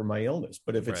myself for my illness.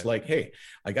 But if it's like, hey,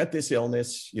 I got this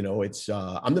illness, it's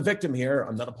I'm the victim here.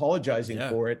 I'm not apologizing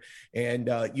for it, and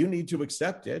you need to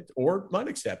accept it or not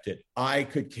accept it. I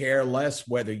could care less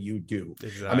whether you do.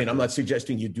 Exactly. I mean, I'm not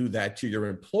suggesting you do that to your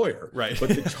employer, right? But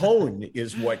the tone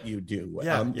is what you do.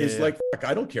 It's like, fuck,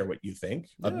 I don't care what you think,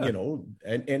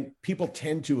 and people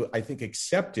tend to, I think,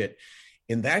 accept it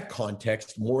in that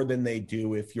context more than they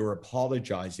do if you're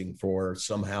apologizing for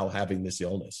somehow having this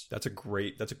illness. That's a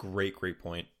great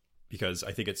point, because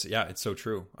I think it's so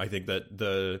true. I think that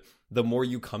the more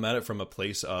you come at it from a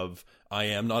place of, I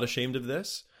am not ashamed of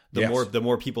this, the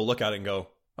more people look at it and go,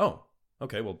 oh,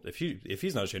 okay, well, if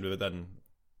he's not ashamed of it, then,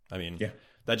 I mean,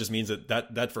 that just means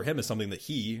that for him is something that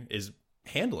he is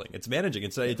handling. It's managing.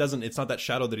 It's not that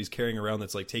shadow that he's carrying around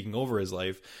that's like taking over his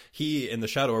life. He and the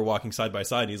shadow are walking side by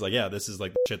side, and he's like, yeah, this is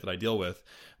like the shit that I deal with,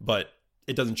 but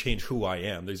it doesn't change who I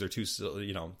am. These are two,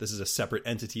 this is a separate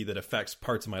entity that affects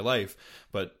parts of my life,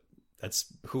 but that's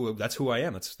who I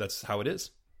am. That's how it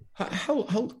is.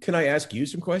 How can I ask you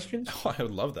some questions? Oh, I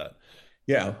would love that.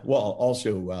 Yeah. Well,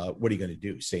 also, what are you going to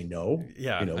do? Say no?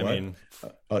 Yeah.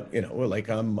 Like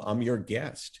I'm your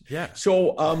guest. Yeah.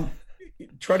 So,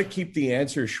 try to keep the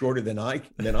answers shorter than I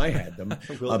had them,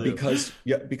 because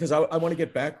I want to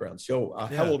get background. So,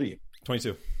 how old are you?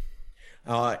 22.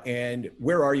 And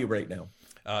where are you right now?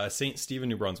 St. Stephen,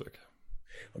 New Brunswick.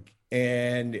 Okay.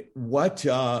 And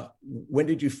when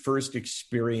did you first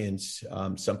experience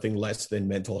something less than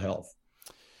mental health?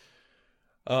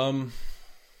 I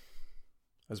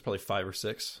was probably 5 or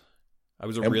 6. I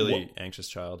was a really anxious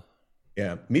child.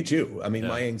 Yeah, me too. I mean,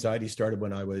 my anxiety started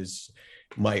when I was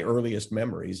my earliest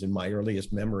memories, and my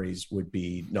earliest memories would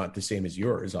be not the same as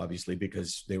yours, obviously,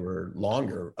 because they were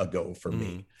longer ago for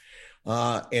me.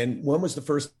 And when was the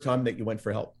first time that you went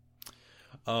for help?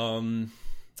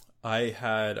 I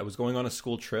was going on a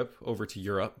school trip over to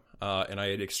Europe, and I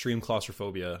had extreme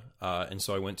claustrophobia. And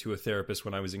so I went to a therapist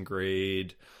when I was in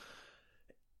grade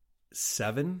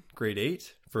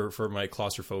 8 for my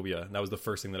claustrophobia. And that was the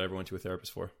first thing that I ever went to a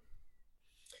therapist for.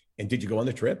 And did you go on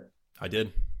the trip? I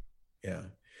did. Yeah.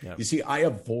 You see, I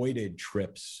avoided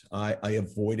trips. I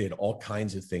avoided all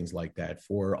kinds of things like that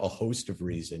for a host of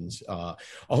reasons, a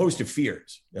host of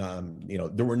fears.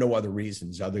 There were no other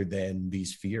reasons other than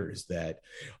these fears that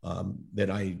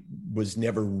I was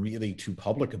never really too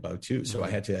public about too. So I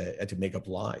had to make up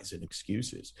lies and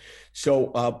excuses.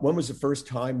 So when was the first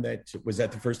time was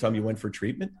that the first time you went for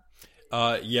treatment?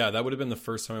 That would have been the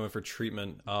first time I went for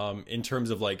treatment. In terms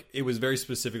of like, it was very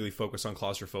specifically focused on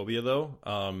claustrophobia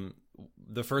though.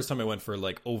 The first time I went for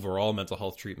like overall mental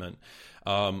health treatment,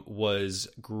 was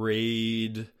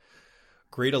grade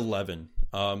 11.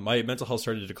 My mental health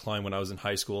started to decline when I was in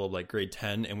high school, like grade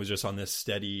 10, and was just on this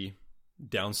steady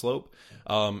downslope.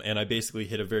 And I basically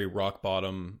hit a very rock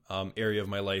bottom area of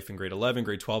my life in grade 11.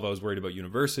 Grade 12, I was worried about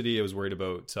university. I was worried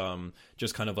about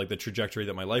just kind of like the trajectory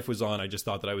that my life was on. I just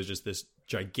thought that I was just this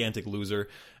gigantic loser.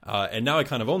 And now I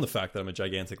kind of own the fact that I'm a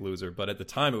gigantic loser. But at the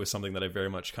time, it was something that I very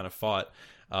much kind of fought.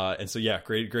 And so,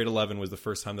 grade 11 was the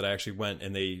first time that I actually went,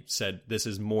 and they said, this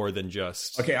is more than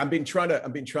just. Okay. I've been trying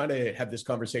to have this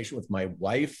conversation with my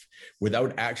wife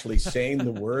without actually saying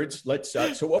the words.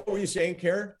 So what were you saying,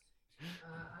 Karen?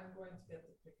 I'm going to get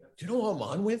the pickup. Do you know who I'm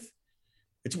on with?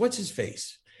 It's what's his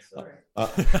face. Sorry.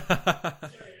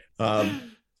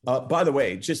 By the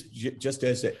way, just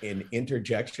as an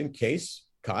interjection, case,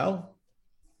 Kyle,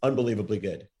 unbelievably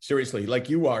good. Seriously, like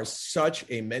you are such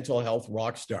a mental health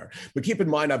rock star. But keep in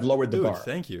mind, I've lowered the bar.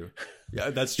 Thank you.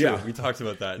 Yeah, that's true. We talked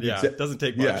about that. Yeah, it doesn't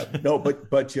take much. Yeah, no,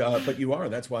 but you are.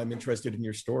 That's why I'm interested in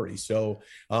your story. So,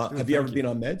 have you ever been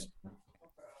on meds?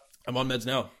 I'm on meds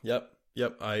now. Yep.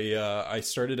 I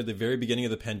started at the very beginning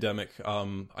of the pandemic.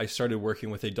 I started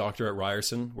working with a doctor at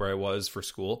Ryerson, where I was for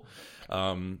school.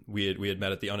 We had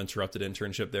met at the uninterrupted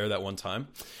internship there that one time.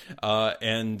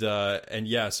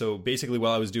 So basically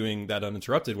while I was doing that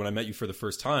uninterrupted, when I met you for the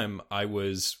first time, I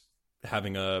was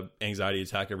having a anxiety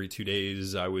attack every 2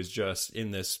 days. I was just in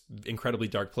this incredibly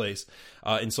dark place.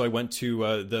 And so I went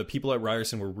to, the people at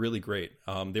Ryerson were really great.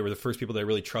 They were the first people that I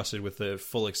really trusted with the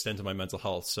full extent of my mental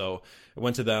health. So I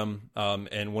went to them,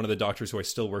 and one of the doctors who I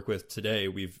still work with today,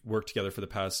 we've worked together for the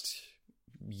past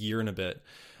year and a bit.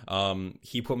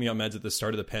 He put me on meds at the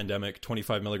start of the pandemic,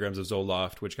 25 milligrams of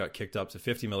Zoloft, which got kicked up to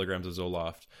 50 milligrams of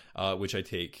Zoloft, which I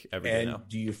take every day now. And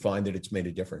do you find that it's made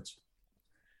a difference?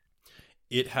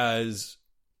 It has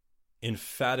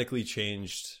emphatically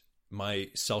changed my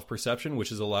self-perception, which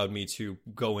has allowed me to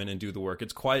go in and do the work.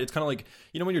 It's quiet. It's kind of like,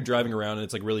 you know, when you're driving around and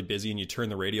it's like really busy and you turn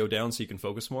the radio down so you can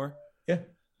focus more. Yeah.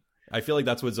 I feel like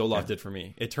that's what Zoloft did for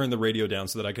me. It turned the radio down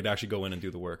so that I could actually go in and do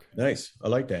the work. Nice. I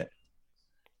like that.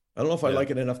 I don't know if I like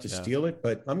it enough to steal it,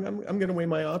 but I'm going to weigh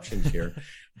my options here.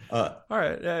 All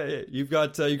right. You've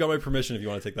got my permission if you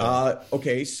want to take that.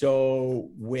 Okay. So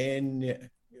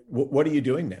what are you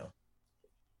doing now?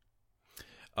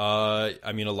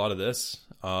 I mean, a lot of this,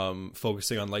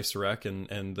 focusing on Life's Rec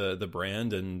and the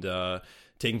brand and,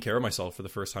 taking care of myself for the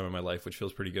first time in my life, which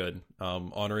feels pretty good.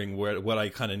 Honoring what I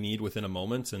kind of need within a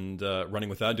moment and, running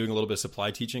with that, doing a little bit of supply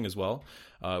teaching as well,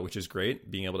 which is great.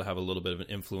 Being able to have a little bit of an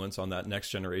influence on that next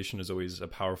generation is always a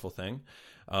powerful thing.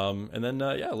 And then,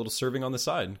 a little serving on the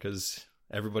side because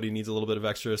everybody needs a little bit of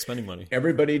extra spending money.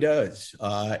 Everybody does.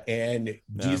 And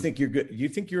do you think you're good? Do you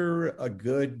think you're a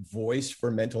good voice for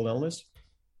mental illness?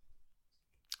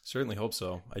 Certainly hope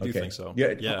so. I do think so.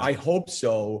 Yeah. I hope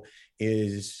so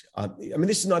is, I mean,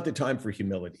 this is not the time for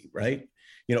humility, right?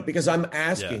 You know, because I'm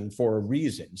asking for a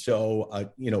reason. So,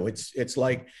 you know, it's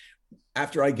like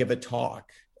after I give a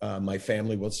talk, my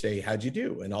family will say, how'd you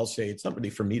do? And I'll say, it's not really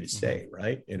for me to say,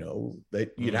 right? You know,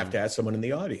 that you'd have to ask someone in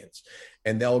the audience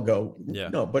and they'll go,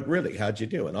 no, but really, how'd you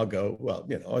do? And I'll go, well,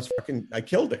 you know, I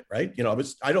killed it. Right. You know,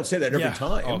 I don't say that every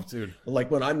time. Oh, dude. Like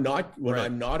when I'm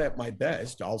not at my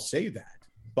best, I'll say that.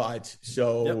 But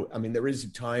I mean, there is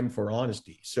a time for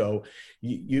honesty. So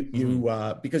you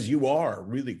because you are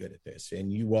really good at this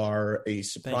and you are a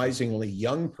surprisingly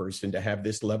young person to have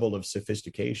this level of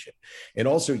sophistication. And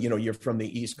also, you know, you're from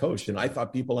the East Coast and I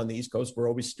thought people on the East Coast were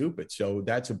always stupid. So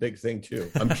that's a big thing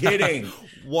too. I'm kidding.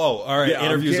 Whoa. All right. Yeah,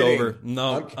 interview's over.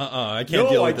 No, I can't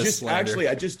deal with this slander. Actually,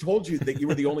 I just told you that you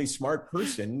were the only smart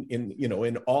person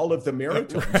in all of the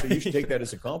Maritimes. So you should take that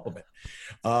as a compliment.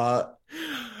 But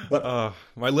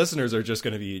my listeners are just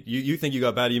going to be, you think you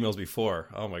got bad emails before.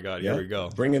 Oh my God, here we go.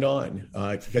 Bring it on.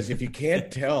 Because if you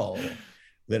can't tell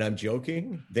that I'm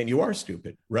joking, then you are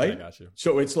stupid, right? I got you.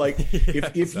 So it's like,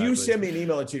 if you send me an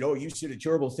email and say, oh, you said a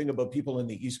terrible thing about people in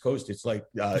the East Coast, it's like,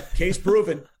 case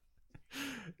proven.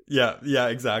 Yeah,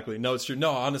 exactly. No, it's true.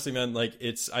 No, honestly, man, like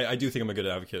I do think I'm a good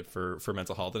advocate for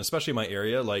mental health, and especially in my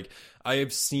area. Like I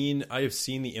have seen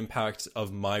the impact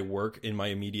of my work in my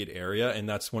immediate area, and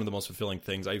that's one of the most fulfilling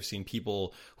things. I've seen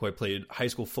people who I played high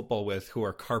school football with, who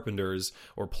are carpenters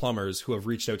or plumbers, who have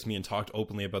reached out to me and talked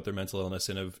openly about their mental illness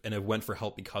and have went for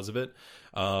help because of it.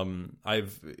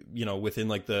 I've within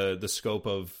like the scope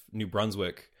of New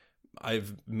Brunswick,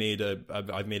 I've made a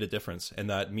difference, and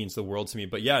that means the world to me.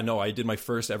 But I did my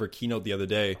first ever keynote the other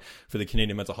day for the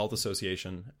Canadian Mental Health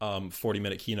Association,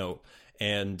 40-minute keynote,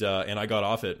 and I got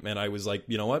off it, and I was like,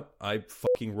 you know what, I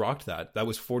fucking rocked that. That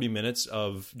was 40 minutes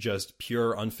of just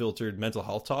pure, unfiltered mental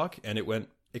health talk, and it went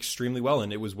extremely well,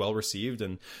 and it was well received.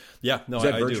 And is that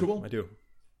virtual? I do.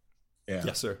 Yeah.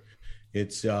 Yes, sir.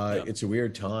 It's a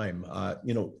weird time,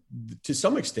 to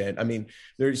some extent. I mean,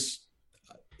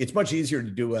 it's much easier to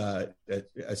do a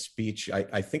speech.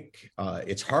 I think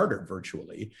it's harder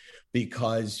virtually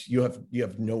because you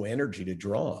have no energy to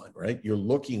draw on, right? You're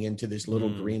looking into this little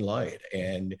green light.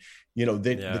 And,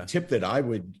 the tip that I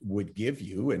would give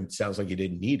you, and it sounds like you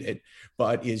didn't need it,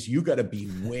 but is you got to be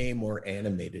way more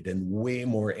animated and way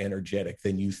more energetic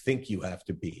than you think you have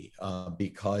to be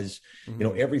because,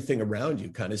 everything around you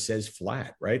kind of says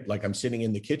flat, right? Like I'm sitting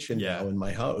in the kitchen now in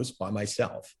my house by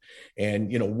myself. And,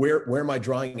 where am I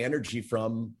drawing energy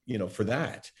from, for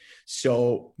that?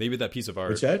 So maybe that piece of art,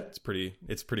 what's that? It's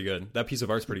pretty good. That piece of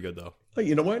art's pretty good though.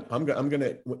 You know what? I'm going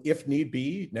to, if need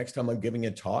be, next time I'm giving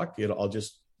a talk, I'll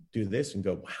just do this and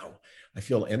go, wow, I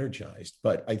feel energized.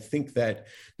 But I think that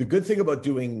the good thing about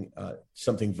doing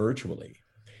something virtually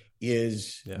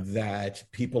is that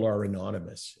people are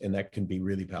anonymous, and that can be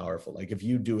really powerful. Like if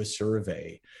you do a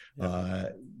survey,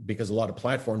 because a lot of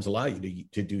platforms allow you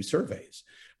to do surveys,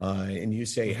 and you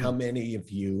say, how many of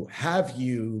you have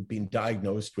you been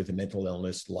diagnosed with a mental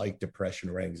illness like depression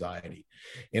or anxiety?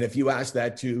 And if you ask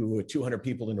that to 200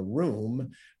 people in a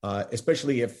room,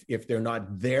 especially if they're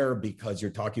not there because you're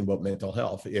talking about mental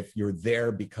health, if you're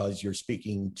there because you're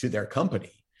speaking to their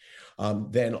company,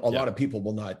 then a lot of people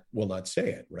will not say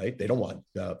it, right? They don't want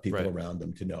people around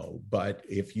them to know. But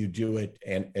if you do it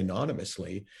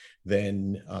anonymously,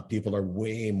 then people are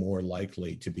way more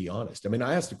likely to be honest. I mean,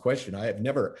 I asked a question.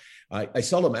 I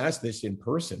seldom ask this in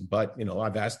person, but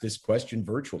I've asked this question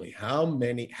virtually. How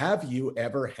many have you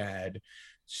ever had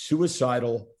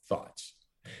suicidal thoughts?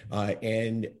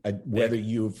 And whether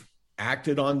you've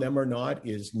acted on them or not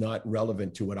is not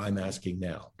relevant to what I'm asking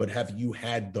now. But have you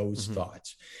had those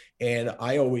thoughts? And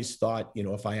I always thought,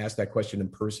 if I asked that question in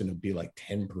person, it'd be like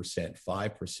 10%,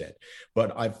 5%.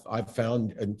 But I've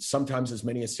found, and sometimes as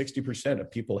many as 60%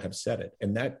 of people have said it.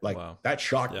 And that that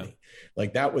shocked me.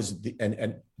 Like that was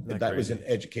that was an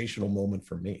educational moment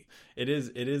for me. It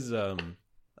is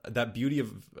that beauty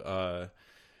of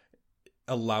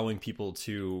allowing people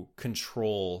to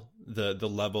control the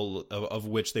level of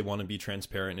which they want to be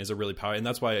transparent is a really powerful. And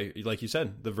that's why, like you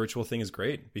said, the virtual thing is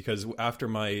great, because after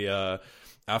my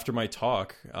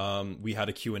talk, we had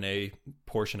a Q&A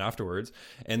portion afterwards,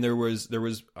 and there was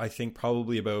I think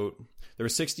probably there were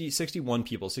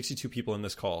 62 people in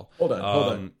this call. Hold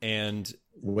on. And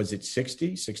was it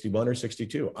 60, 61, or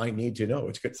 62? I need to know.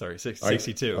 It's good. Sorry,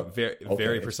 62. Right.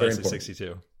 Very precisely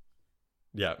 62.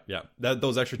 Yeah.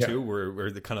 Those extra two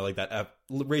were the kind of like that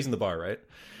raising the bar, right?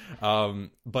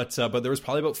 But there was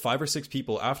probably about 5 or 6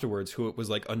 people afterwards who it was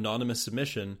like anonymous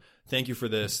submission. Thank you for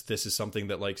this. This is something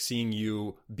that, like, seeing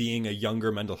you being a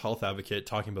younger mental health advocate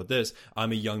talking about this.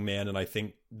 I'm a young man, and I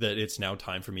think that it's now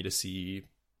time for me to see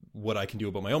what I can do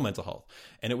about my own mental health.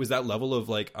 And it was that level of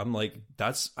like, I'm like,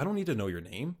 I don't need to know your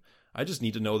name. I just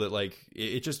need to know that, like,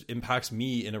 it just impacts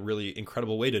me in a really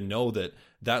incredible way to know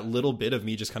that little bit of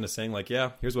me just kind of saying, like,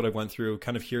 yeah, here's what I went through.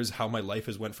 Kind of here's how my life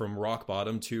has went from rock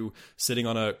bottom to sitting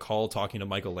on a call talking to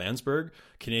Michael Landsberg,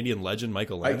 Canadian legend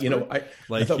Michael Landsberg.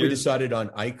 I thought we decided on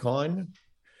icon.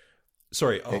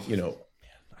 Sorry. Oh,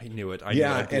 I knew it.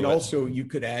 And also you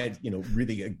could add,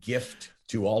 really a gift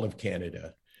to all of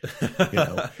Canada.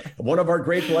 One of our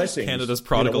great blessings, Canada's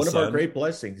prodigal son. One of our great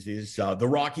blessings is the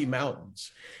Rocky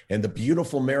Mountains and the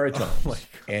beautiful Maritimes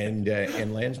and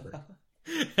Landsberg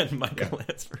and Michael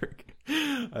Landsberg.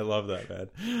 I love that,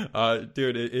 man.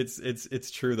 Dude,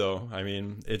 it's true though. I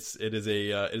mean, it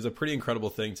is a pretty incredible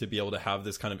thing to be able to have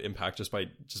this kind of impact just by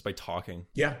talking.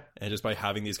 Yeah. And just by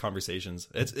having these conversations.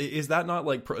 Is that not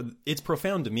like, it's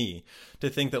profound to me to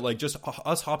think that, like, just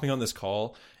us hopping on this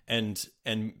call and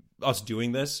us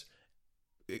doing this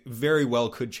very well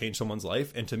could change someone's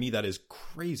life. And to me, that is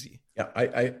crazy. Yeah,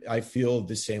 I feel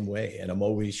the same way. And I'm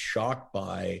always shocked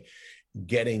by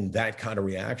getting that kind of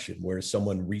reaction where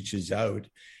someone reaches out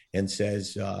and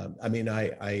says,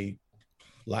 I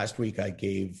last week I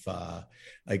gave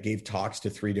talks to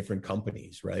 3 different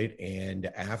companies, right? And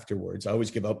afterwards, I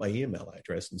always give out my email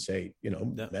address and say,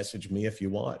 message me if you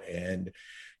want. And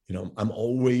I'm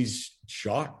always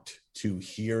shocked to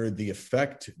hear the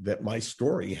effect that my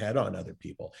story had on other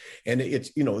people. And it's,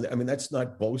 that's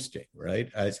not boasting, right?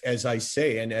 As I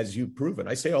say, and as you've proven,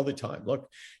 I say all the time, look,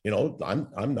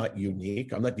 I'm not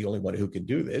unique. I'm not the only one who can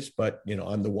do this, but,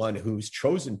 I'm the one who's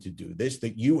chosen to do this,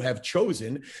 that you have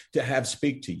chosen to have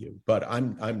speak to you. But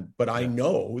I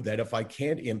know that if I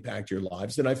can't impact your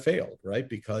lives, then I failed, right?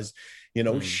 Because,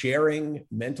 sharing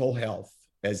mental health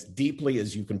as deeply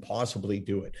as you can possibly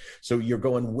do it. So you're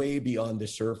going way beyond the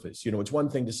surface. It's one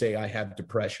thing to say I have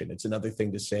depression. It's another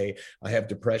thing to say I have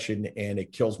depression and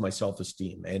it kills my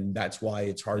self-esteem. And that's why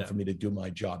it's hard for me to do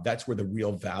my job. That's where the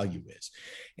real value is.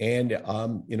 And,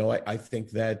 I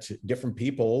think that different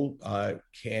people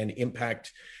can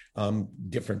impact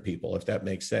different people, if that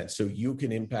makes sense. So you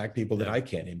can impact people that I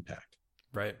can't impact.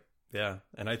 Right. Yeah.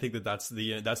 And I think that's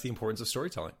the importance of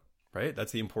storytelling, right?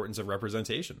 That's the importance of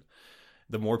representation.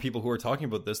 The more people who are talking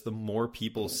about this, the more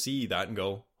people see that and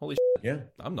go, holy shit, yeah,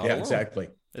 I'm not alone. Exactly.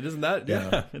 It isn't that,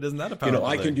 it isn't that a powerful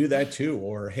I thing. can do that too.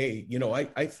 Or, hey,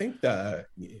 I think that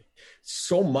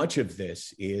so much of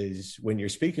this is when you're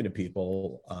speaking to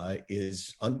people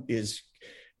is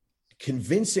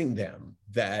convincing them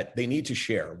that they need to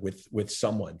share with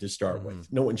someone to start with.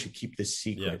 No one should keep this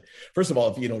secret. Yeah. First of all,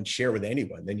 if you don't share with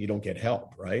anyone, then you don't get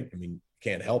help, right? I mean,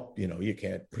 can't help, you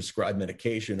can't prescribe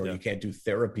medication or you can't do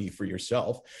therapy for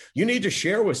yourself. You need to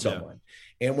share with someone.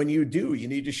 Yeah. And when you do, you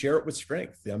need to share it with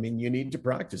strength. I mean, you need to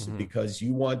practice it because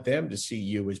you want them to see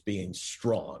you as being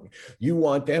strong. You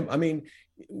want them,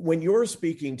 when you're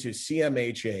speaking to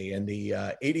CMHA and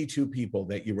the 82 people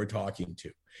that you were talking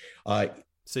to,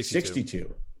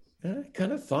 62. I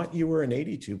kind of thought you were an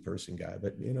 82 person guy,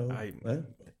 but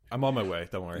I'm on my way.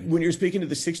 Don't worry. When you're speaking to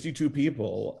the 62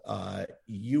 people,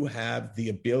 you have the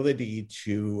ability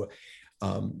to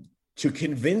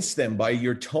convince them by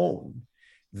your tone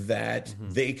that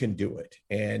they can do it.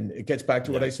 And it gets back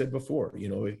to what I said before.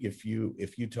 If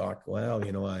you talk, well,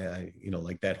 I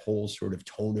like that whole sort of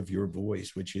tone of your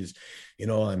voice, which is,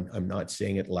 I'm not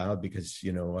saying it loud because,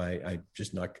 I'm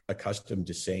just not accustomed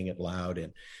to saying it loud.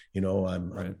 And,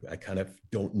 I kind of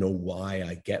don't know why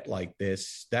I get like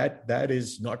this. That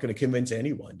is not going to convince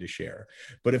anyone to share.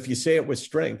 But if you say it with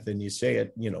strength and you say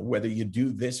it, whether you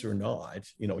do this or not,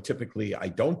 typically I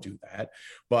don't do that.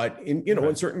 But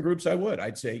in certain groups I would.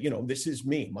 I'd say, this is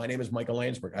me. My name is Michael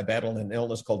Landsberg. I battle an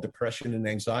illness called depression and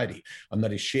anxiety. I'm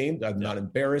not ashamed. I'm not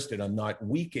embarrassed, and I'm not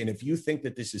weak. And if you think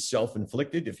that this is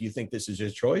self-inflicted, if you think this is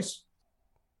his choice,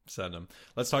 send them.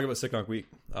 Let's talk about Sick Knock Week.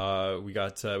 We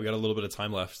got a little bit of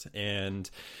time left, and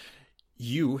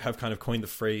you have kind of coined the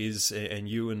phrase, and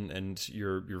you and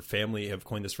your family have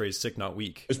coined this phrase, Sick Not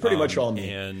Week. It was pretty much all me.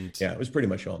 And yeah, it was pretty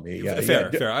much all me. Yeah,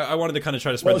 fair. I wanted to kind of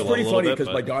try to spread the love a little bit. It's pretty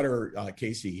funny because my daughter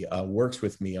Casey works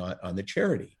with me on the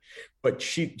charity, but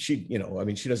she she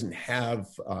doesn't have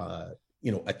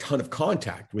a ton of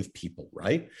contact with people,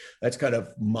 right? That's kind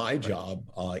of my job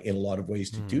in a lot of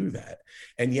ways to do that.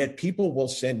 And yet people will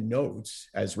send notes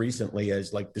as recently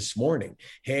as like this morning.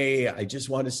 Hey, I just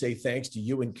want to say thanks to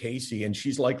you and Casey. And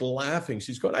she's like laughing.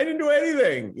 She's going, I didn't do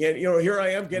anything. Here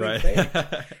I am getting thanked.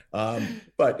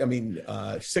 But I mean,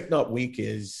 Sick Not Week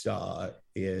is a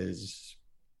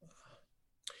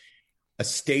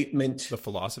statement. The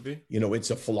philosophy? It's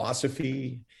a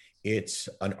philosophy. It's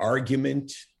an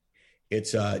argument.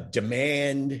 It's a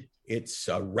demand. It's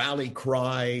a rally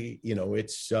cry.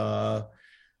 It's a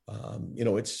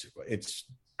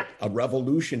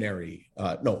revolutionary.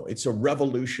 It's a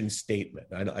revolution statement.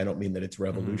 I don't mean that it's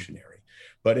revolutionary,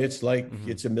 but it's like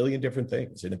it's a million different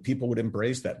things. And if people would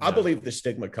embrace that, I believe the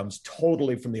stigma comes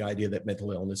totally from the idea that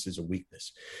mental illness is a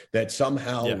weakness, that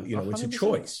somehow it's a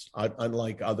choice,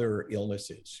 unlike other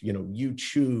illnesses. You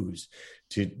choose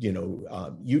to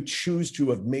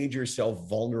have made yourself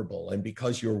vulnerable, and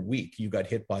because you're weak, you got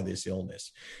hit by this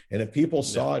illness. And if people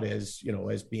saw it as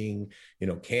being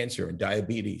cancer and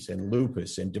diabetes and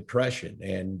lupus and depression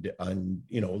and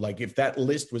like if that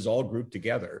list was all grouped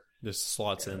together, just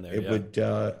slots in there, it would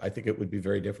I think it would be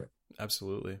very different.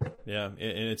 Absolutely. Yeah. And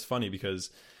it's funny because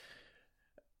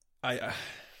the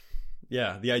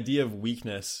idea of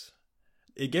weakness,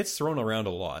 it gets thrown around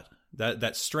a lot.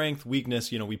 That strength,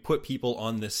 weakness, we put people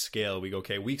on this scale. We go,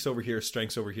 okay, weak's over here,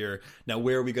 strength's over here. Now,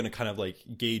 where are we going to kind of like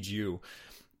gauge you?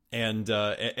 And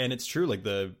it's true. Like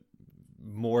the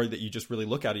more that you just really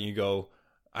look at it and you go,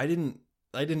 I didn't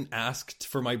ask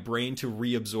for my brain to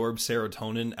reabsorb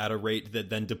serotonin at a rate that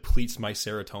then depletes my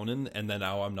serotonin. And then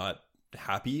now I'm not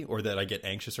happy or that I get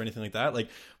anxious or anything like that. Like,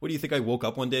 what do you think? I woke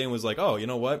up one day and was like, oh, you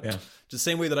know what? Yeah. Just the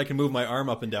same way that I can move my arm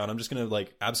up and down, I'm just going to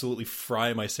like absolutely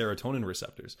fry my serotonin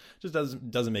receptors. Just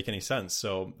doesn't make any sense.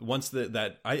 So once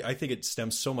I think it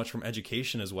stems so much from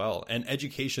education as well. And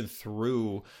education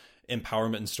through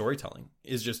empowerment and storytelling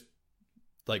is just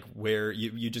like where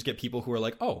you just get people who are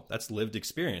like, oh, that's lived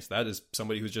experience. That is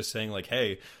somebody who's just saying like,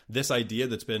 hey, this idea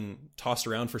that's been tossed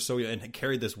around for so and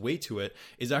carried this weight to it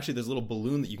is actually this little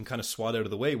balloon that you can kind of swat out of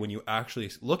the way when you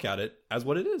actually look at it as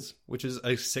what it is, which is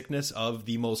a sickness of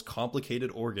the most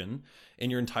complicated organ in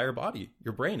your entire body,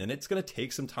 your brain. And it's going to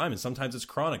take some time. And sometimes it's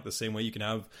chronic, the same way you can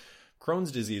have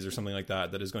Crohn's disease or something like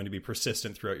that is going to be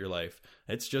persistent throughout your life.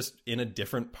 It's just in a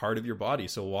different part of your body.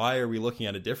 So why are we looking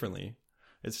at it differently?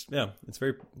 It's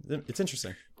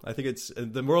interesting. I think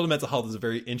the world of mental health is a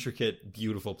very intricate,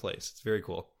 beautiful place. It's very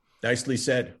cool. Nicely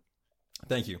said.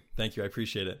 Thank you. I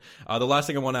appreciate it. The last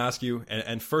thing I want to ask you,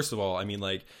 and first of all, I mean,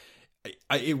 like,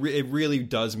 it really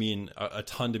does mean a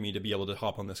ton to me to be able to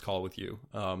hop on this call with you.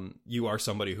 You are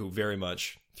somebody who very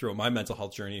much throughout my mental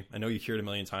health journey, I know you hear it a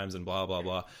million times and blah, blah,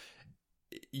 blah.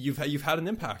 You've had an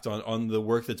impact on the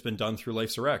work that's been done through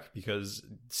Life's a Wreck, because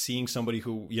seeing somebody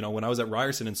who, when I was at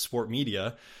Ryerson in sport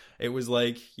media, it was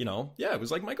like, it was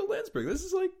like Michael Landsberg. This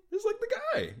is like the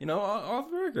guy,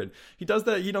 off the record. He does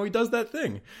that, he does that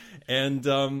thing.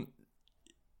 And,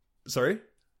 sorry?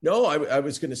 No, I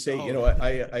was going to say,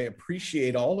 I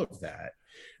appreciate all of that,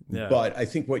 but I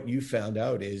think what you found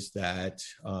out is that,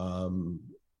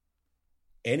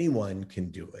 anyone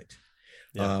can do it.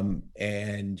 Yeah.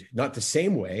 And not the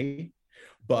same way,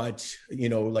 but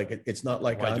like it's not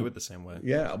like I do it the same way.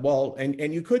 Yeah. Well,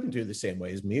 and you couldn't do the same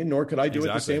way as me, and nor could I do it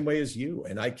the same way as you.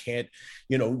 And I can't,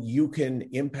 you can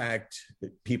impact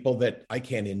people that I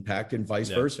can't impact, and vice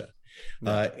versa.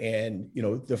 Yeah. And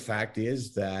the fact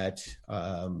is that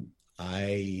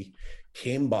I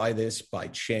came by this by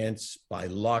chance, by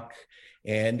luck.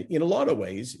 And in a lot of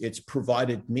ways, it's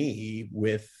provided me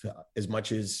with as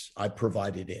much as I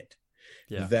provided it.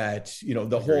 Yeah. That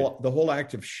the whole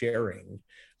act of sharing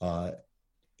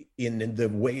in the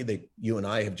way that you and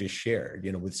I have just shared,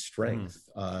 with strength,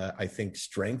 I think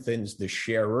strengthens the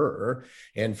sharer,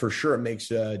 and for sure it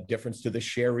makes a difference to the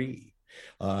sharee.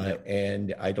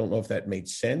 And I don't know if that made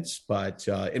sense, but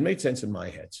it made sense in my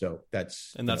head. So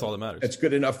that's all that matters. That's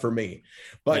good enough for me.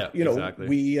 But exactly.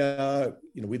 we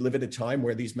live at a time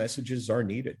where these messages are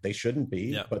needed. They shouldn't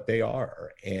be, but they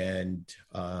are. And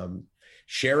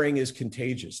sharing is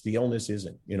contagious. The illness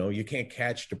isn't. You can't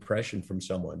catch depression from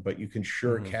someone, but you can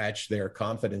sure catch their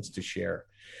confidence to share.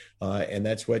 And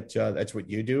that's what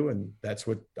you do, and that's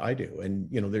what I do. And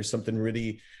there's something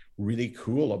really, really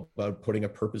cool about putting a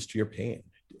purpose to your pain.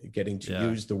 Getting to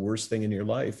use the worst thing in your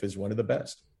life is one of the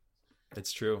best.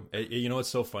 It's true. It's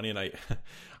so funny, and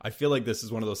I feel like this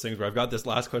is one of those things where I've got this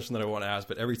last question that I want to ask,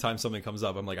 but every time something comes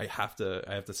up, I'm like, I have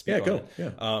to speak on it.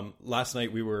 Yeah. Last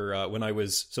night we were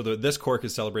this Cork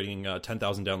is celebrating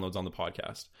 10,000 downloads on the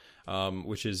podcast,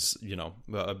 which is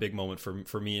a big moment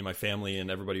for me and my family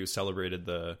and everybody who supported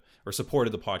the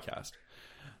podcast.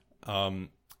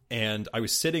 And I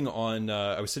was sitting on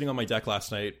my deck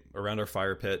last night around our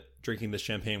fire pit, drinking this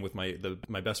champagne with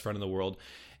my best friend in the world.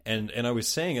 And I was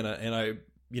saying, and I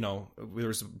there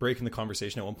was a break in the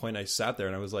conversation at one point. I sat there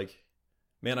and I was like,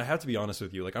 man, I have to be honest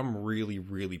with you. Like, I'm really,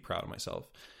 really proud of myself.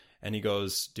 And he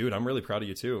goes, dude, I'm really proud of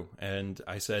you too. And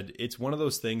I said, it's one of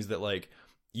those things that like,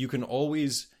 you can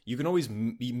always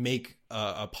make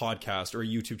a podcast or a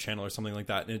YouTube channel or something like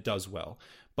that, and it does well.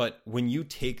 But when you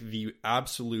take the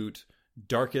absolute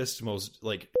darkest, most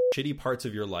like shitty parts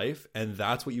of your life, and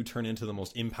that's what you turn into the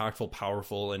most impactful,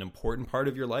 powerful, and important part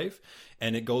of your life,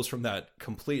 and it goes from that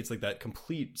complete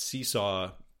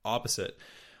seesaw opposite.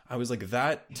 I was like,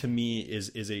 that to me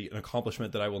is an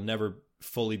accomplishment that I will never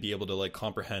fully be able to like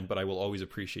comprehend, but I will always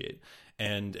appreciate.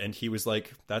 And he was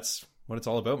like, that's what it's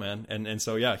all about, man. And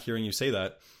so hearing you say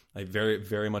that, I very,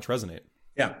 very much resonate.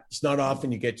 Yeah, it's not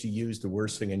often you get to use the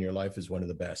worst thing in your life as one of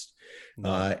the best.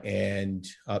 No.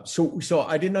 So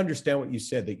I didn't understand what you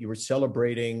said, that you were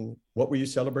celebrating. What were you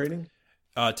celebrating?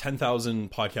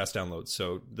 10,000 podcast downloads.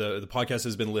 So the podcast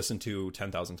has been listened to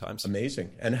 10,000 times.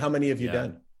 Amazing. And how many have you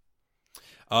done?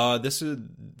 This is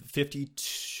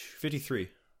 53.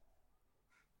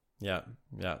 Yeah.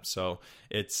 So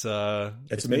it's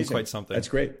amazing. Been quite something. That's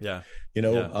great. Yeah.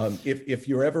 If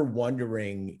you're ever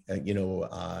wondering,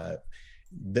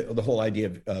 the whole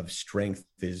idea of strength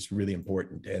is really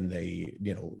important, and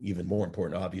even more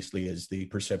important, obviously, is the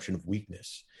perception of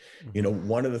weakness. Mm-hmm.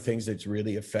 One of the things that's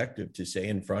really effective to say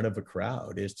in front of a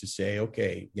crowd is to say,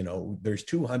 okay, there's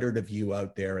 200 of you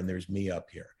out there, and there's me up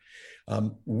here.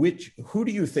 Who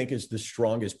do you think is the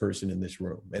strongest person in this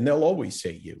room? And they'll always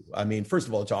say you. I mean, first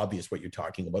of all, it's obvious what you're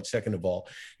talking about. Second of all,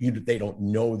 they don't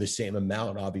know the same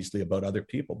amount, obviously, about other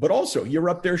people. But also, you're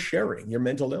up there sharing your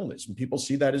mental illness, and people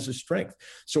see that as a strength.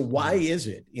 So why is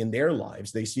it in their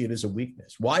lives they see it as a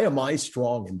weakness? Why am I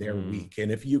strong and they're weak?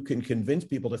 And if you can convince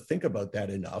people to think about that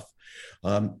enough,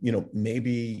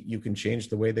 maybe you can change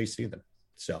the way they see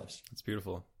themselves. It's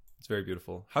beautiful. It's very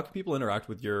beautiful. How can people interact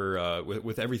with your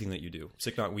with everything that you do?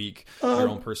 Sick Not Weak, your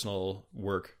own personal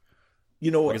work.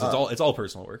 Because it's all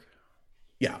personal work.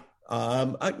 Yeah.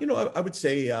 I would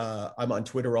say I'm on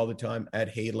Twitter all the time at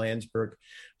Hey Landsberg.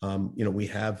 We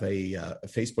have a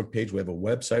Facebook page. We have a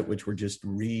website, which we're just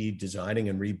redesigning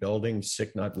and rebuilding,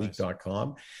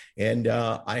 sicknotweak.com. And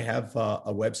I have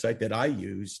a website that I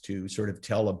use to sort of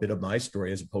tell a bit of my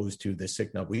story as opposed to the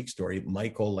Sick Not Weak story,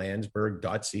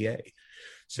 michaellandsberg.ca.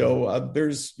 So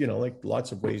there's,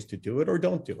 lots of ways to do it or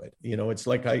don't do it. It's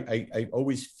like I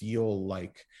always feel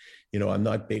like, I'm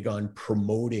not big on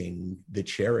promoting the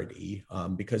charity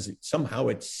because somehow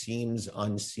it seems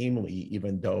unseemly,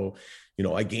 even though,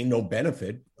 I gain no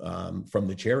benefit from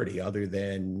the charity other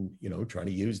than, trying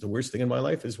to use the worst thing in my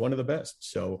life as one of the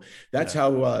best. So that's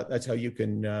how you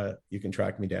can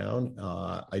track me down.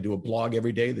 I do a blog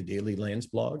every day, the Daily Lands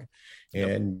blog.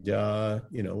 And,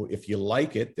 if you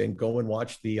like it, then go and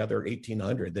watch the other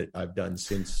 1,800 that I've done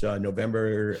since March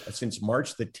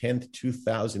the 10th,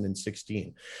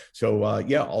 2016. So,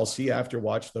 I'll see you after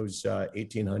watch those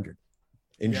 1,800.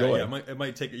 Enjoy. It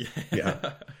might take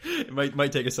it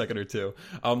might take a second or two.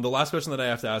 The last question that I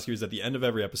have to ask you is at the end of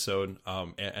every episode,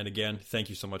 and again, thank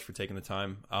you so much for taking the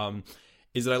time,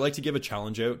 is that I like to give a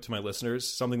challenge out to my listeners,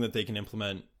 something that they can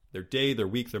implement their day, their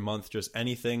week, their month, just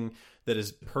anything that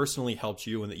has personally helped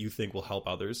you and that you think will help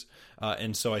others.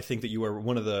 And so I think that you are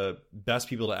one of the best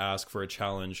people to ask for a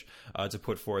challenge to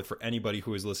put forth for anybody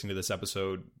who is listening to this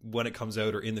episode when it comes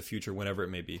out or in the future, whenever it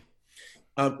may be.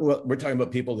 Well, we're talking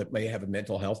about people that may have a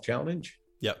mental health challenge.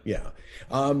 Yep. Yeah.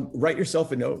 Write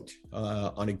yourself a note.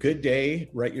 On a good day,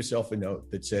 write yourself a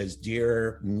note that says,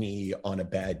 "Dear me on a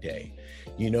bad day."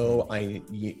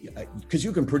 Because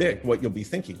you can predict what you'll be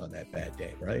thinking on that bad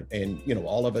day, right? And,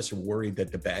 all of us are worried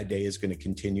that the bad day is going to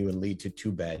continue and lead to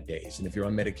 2 bad days. And if you're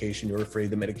on medication, you're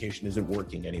afraid the medication isn't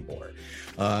working anymore.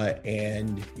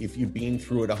 And if you've been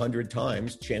through it 100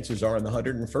 times, chances are on the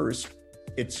 101st,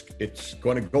 it's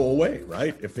going to go away,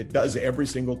 right? If it does every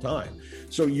single time.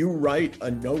 So you write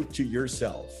a note to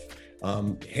yourself.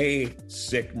 Hey,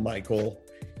 sick Michael,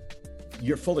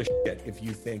 you're full of shit if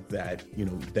you think that,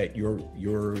 that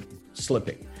you're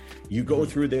slipping. You go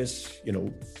through this,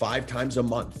 5 times a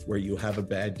month where you have a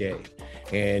bad day,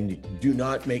 and do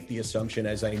not make the assumption,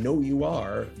 as I know you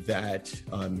are, that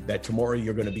tomorrow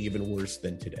you're going to be even worse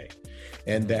than today.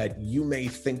 And that you may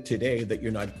think today that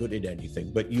you're not good at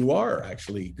anything, but you are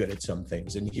actually good at some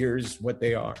things. And here's what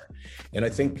they are. And I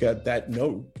think that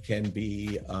note can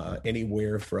be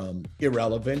anywhere from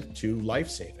irrelevant to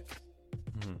life-saving.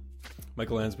 Mm-hmm.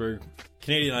 Michael Landsberg,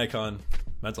 Canadian icon,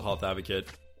 mental health advocate,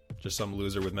 just some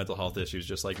loser with mental health issues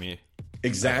just like me.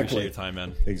 Exactly. I appreciate your time,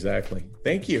 man. Exactly.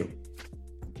 Thank you.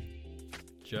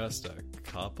 Just a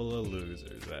couple of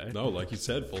losers, eh? No, like you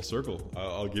said, full circle.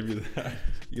 I'll give you that.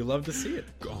 You love to see it.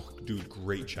 Oh, dude,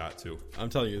 great chat too. I'm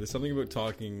telling you, there's something about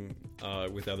talking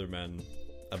with other men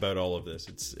about all of this.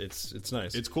 It's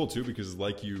nice. It's cool too because,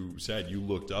 like you said, you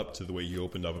looked up to the way he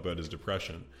opened up about his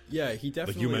depression. Yeah, he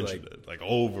definitely. Like you mentioned it, like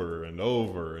over and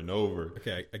over and over.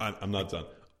 Okay, I'm not done.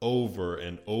 Over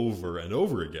and over and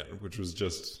over again, which was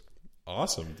just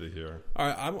awesome to hear. All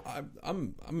right,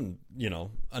 I'm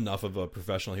enough of a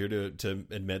professional here to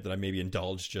admit that I maybe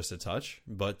indulged just a touch,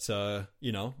 but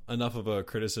enough of a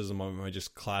criticism on my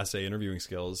just class A interviewing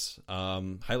skills.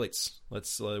 Highlights.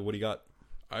 Let's. What do you got?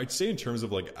 I'd say in terms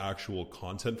of like actual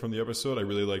content from the episode, I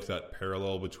really liked that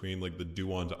parallel between like the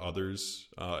do unto others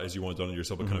as you want done to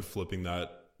yourself, but kind of flipping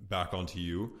that back onto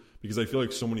you, because I feel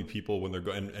like so many people when they're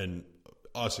going and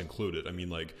us included. I mean,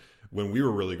 like when we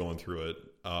were really going through it,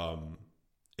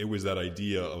 it was that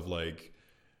idea of like,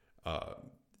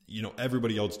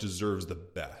 everybody else deserves the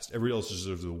best. Everybody else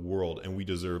deserves the world, and we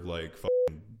deserve like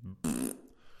fucking.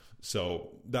 So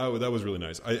that was really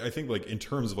nice. I think like in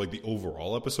terms of like the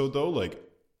overall episode though, like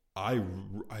I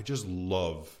just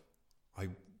love, I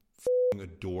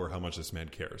adore how much this man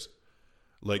cares.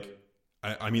 Like,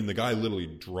 I mean, the guy literally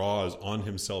draws on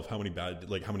himself how many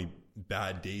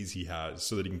bad days he has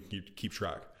so that he can keep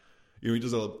track. He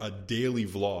does a daily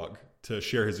vlog to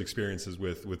share his experiences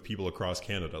with people across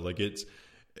Canada. Like he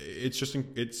just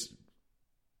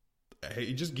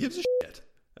gives a shit.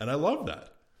 And I love that.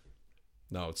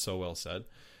 No, it's so well said.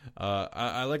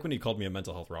 I like when he called me a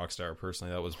mental health rock star.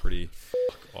 Personally, that was pretty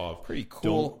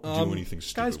cool. Don't do anything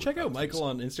stupid. Guys, check out Michael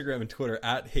on Instagram and Twitter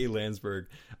at HeyLandsberg.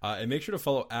 And make sure to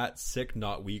follow at Sick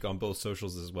Not Weak on both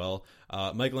socials as well.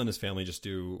 Michael and his family just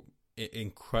do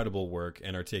incredible work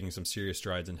and are taking some serious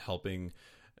strides in helping,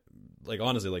 like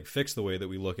honestly, like fix the way that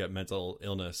we look at mental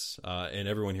illness. And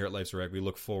everyone here at Life's a Wreck, we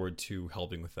look forward to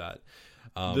helping with that.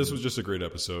 This was just a great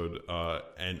episode,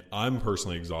 and I'm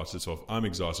personally exhausted. So if I'm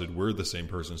exhausted, we're the same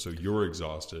person. So you're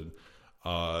exhausted.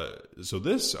 So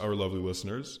this, our lovely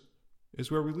listeners,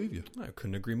 is where we leave you. I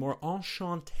couldn't agree more.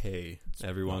 Enchanté,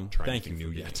 everyone. Thank you.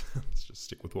 New yet? Let's just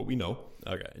stick with what we know.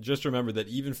 Okay. Just remember that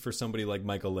even for somebody like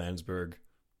Michael Landsberg,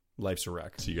 life's a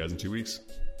wreck. See you guys in 2 weeks.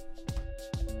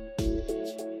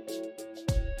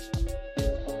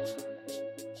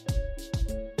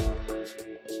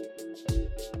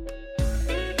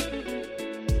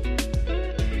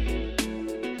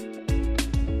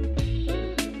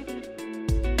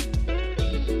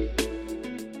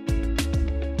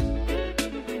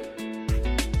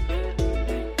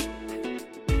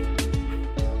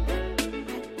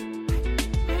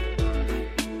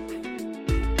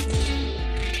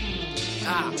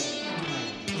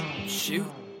 Shoot.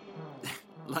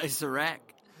 Life's a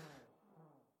wreck.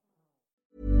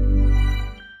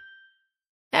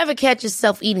 Ever catch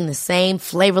yourself eating the same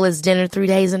flavorless dinner 3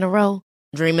 days in a row?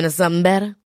 Dreaming of something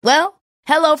better? Well,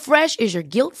 HelloFresh is your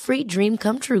guilt-free dream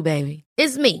come true, baby.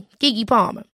 It's me, Keke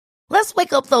Palmer. Let's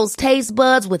wake up those taste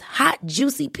buds with hot,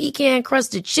 juicy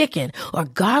pecan-crusted chicken or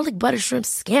garlic butter shrimp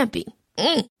scampi.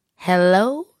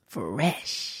 Hello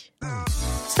Fresh.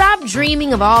 Stop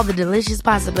dreaming of all the delicious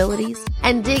possibilities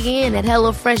and dig in at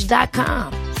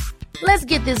HelloFresh.com. Let's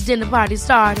get this dinner party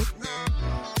started.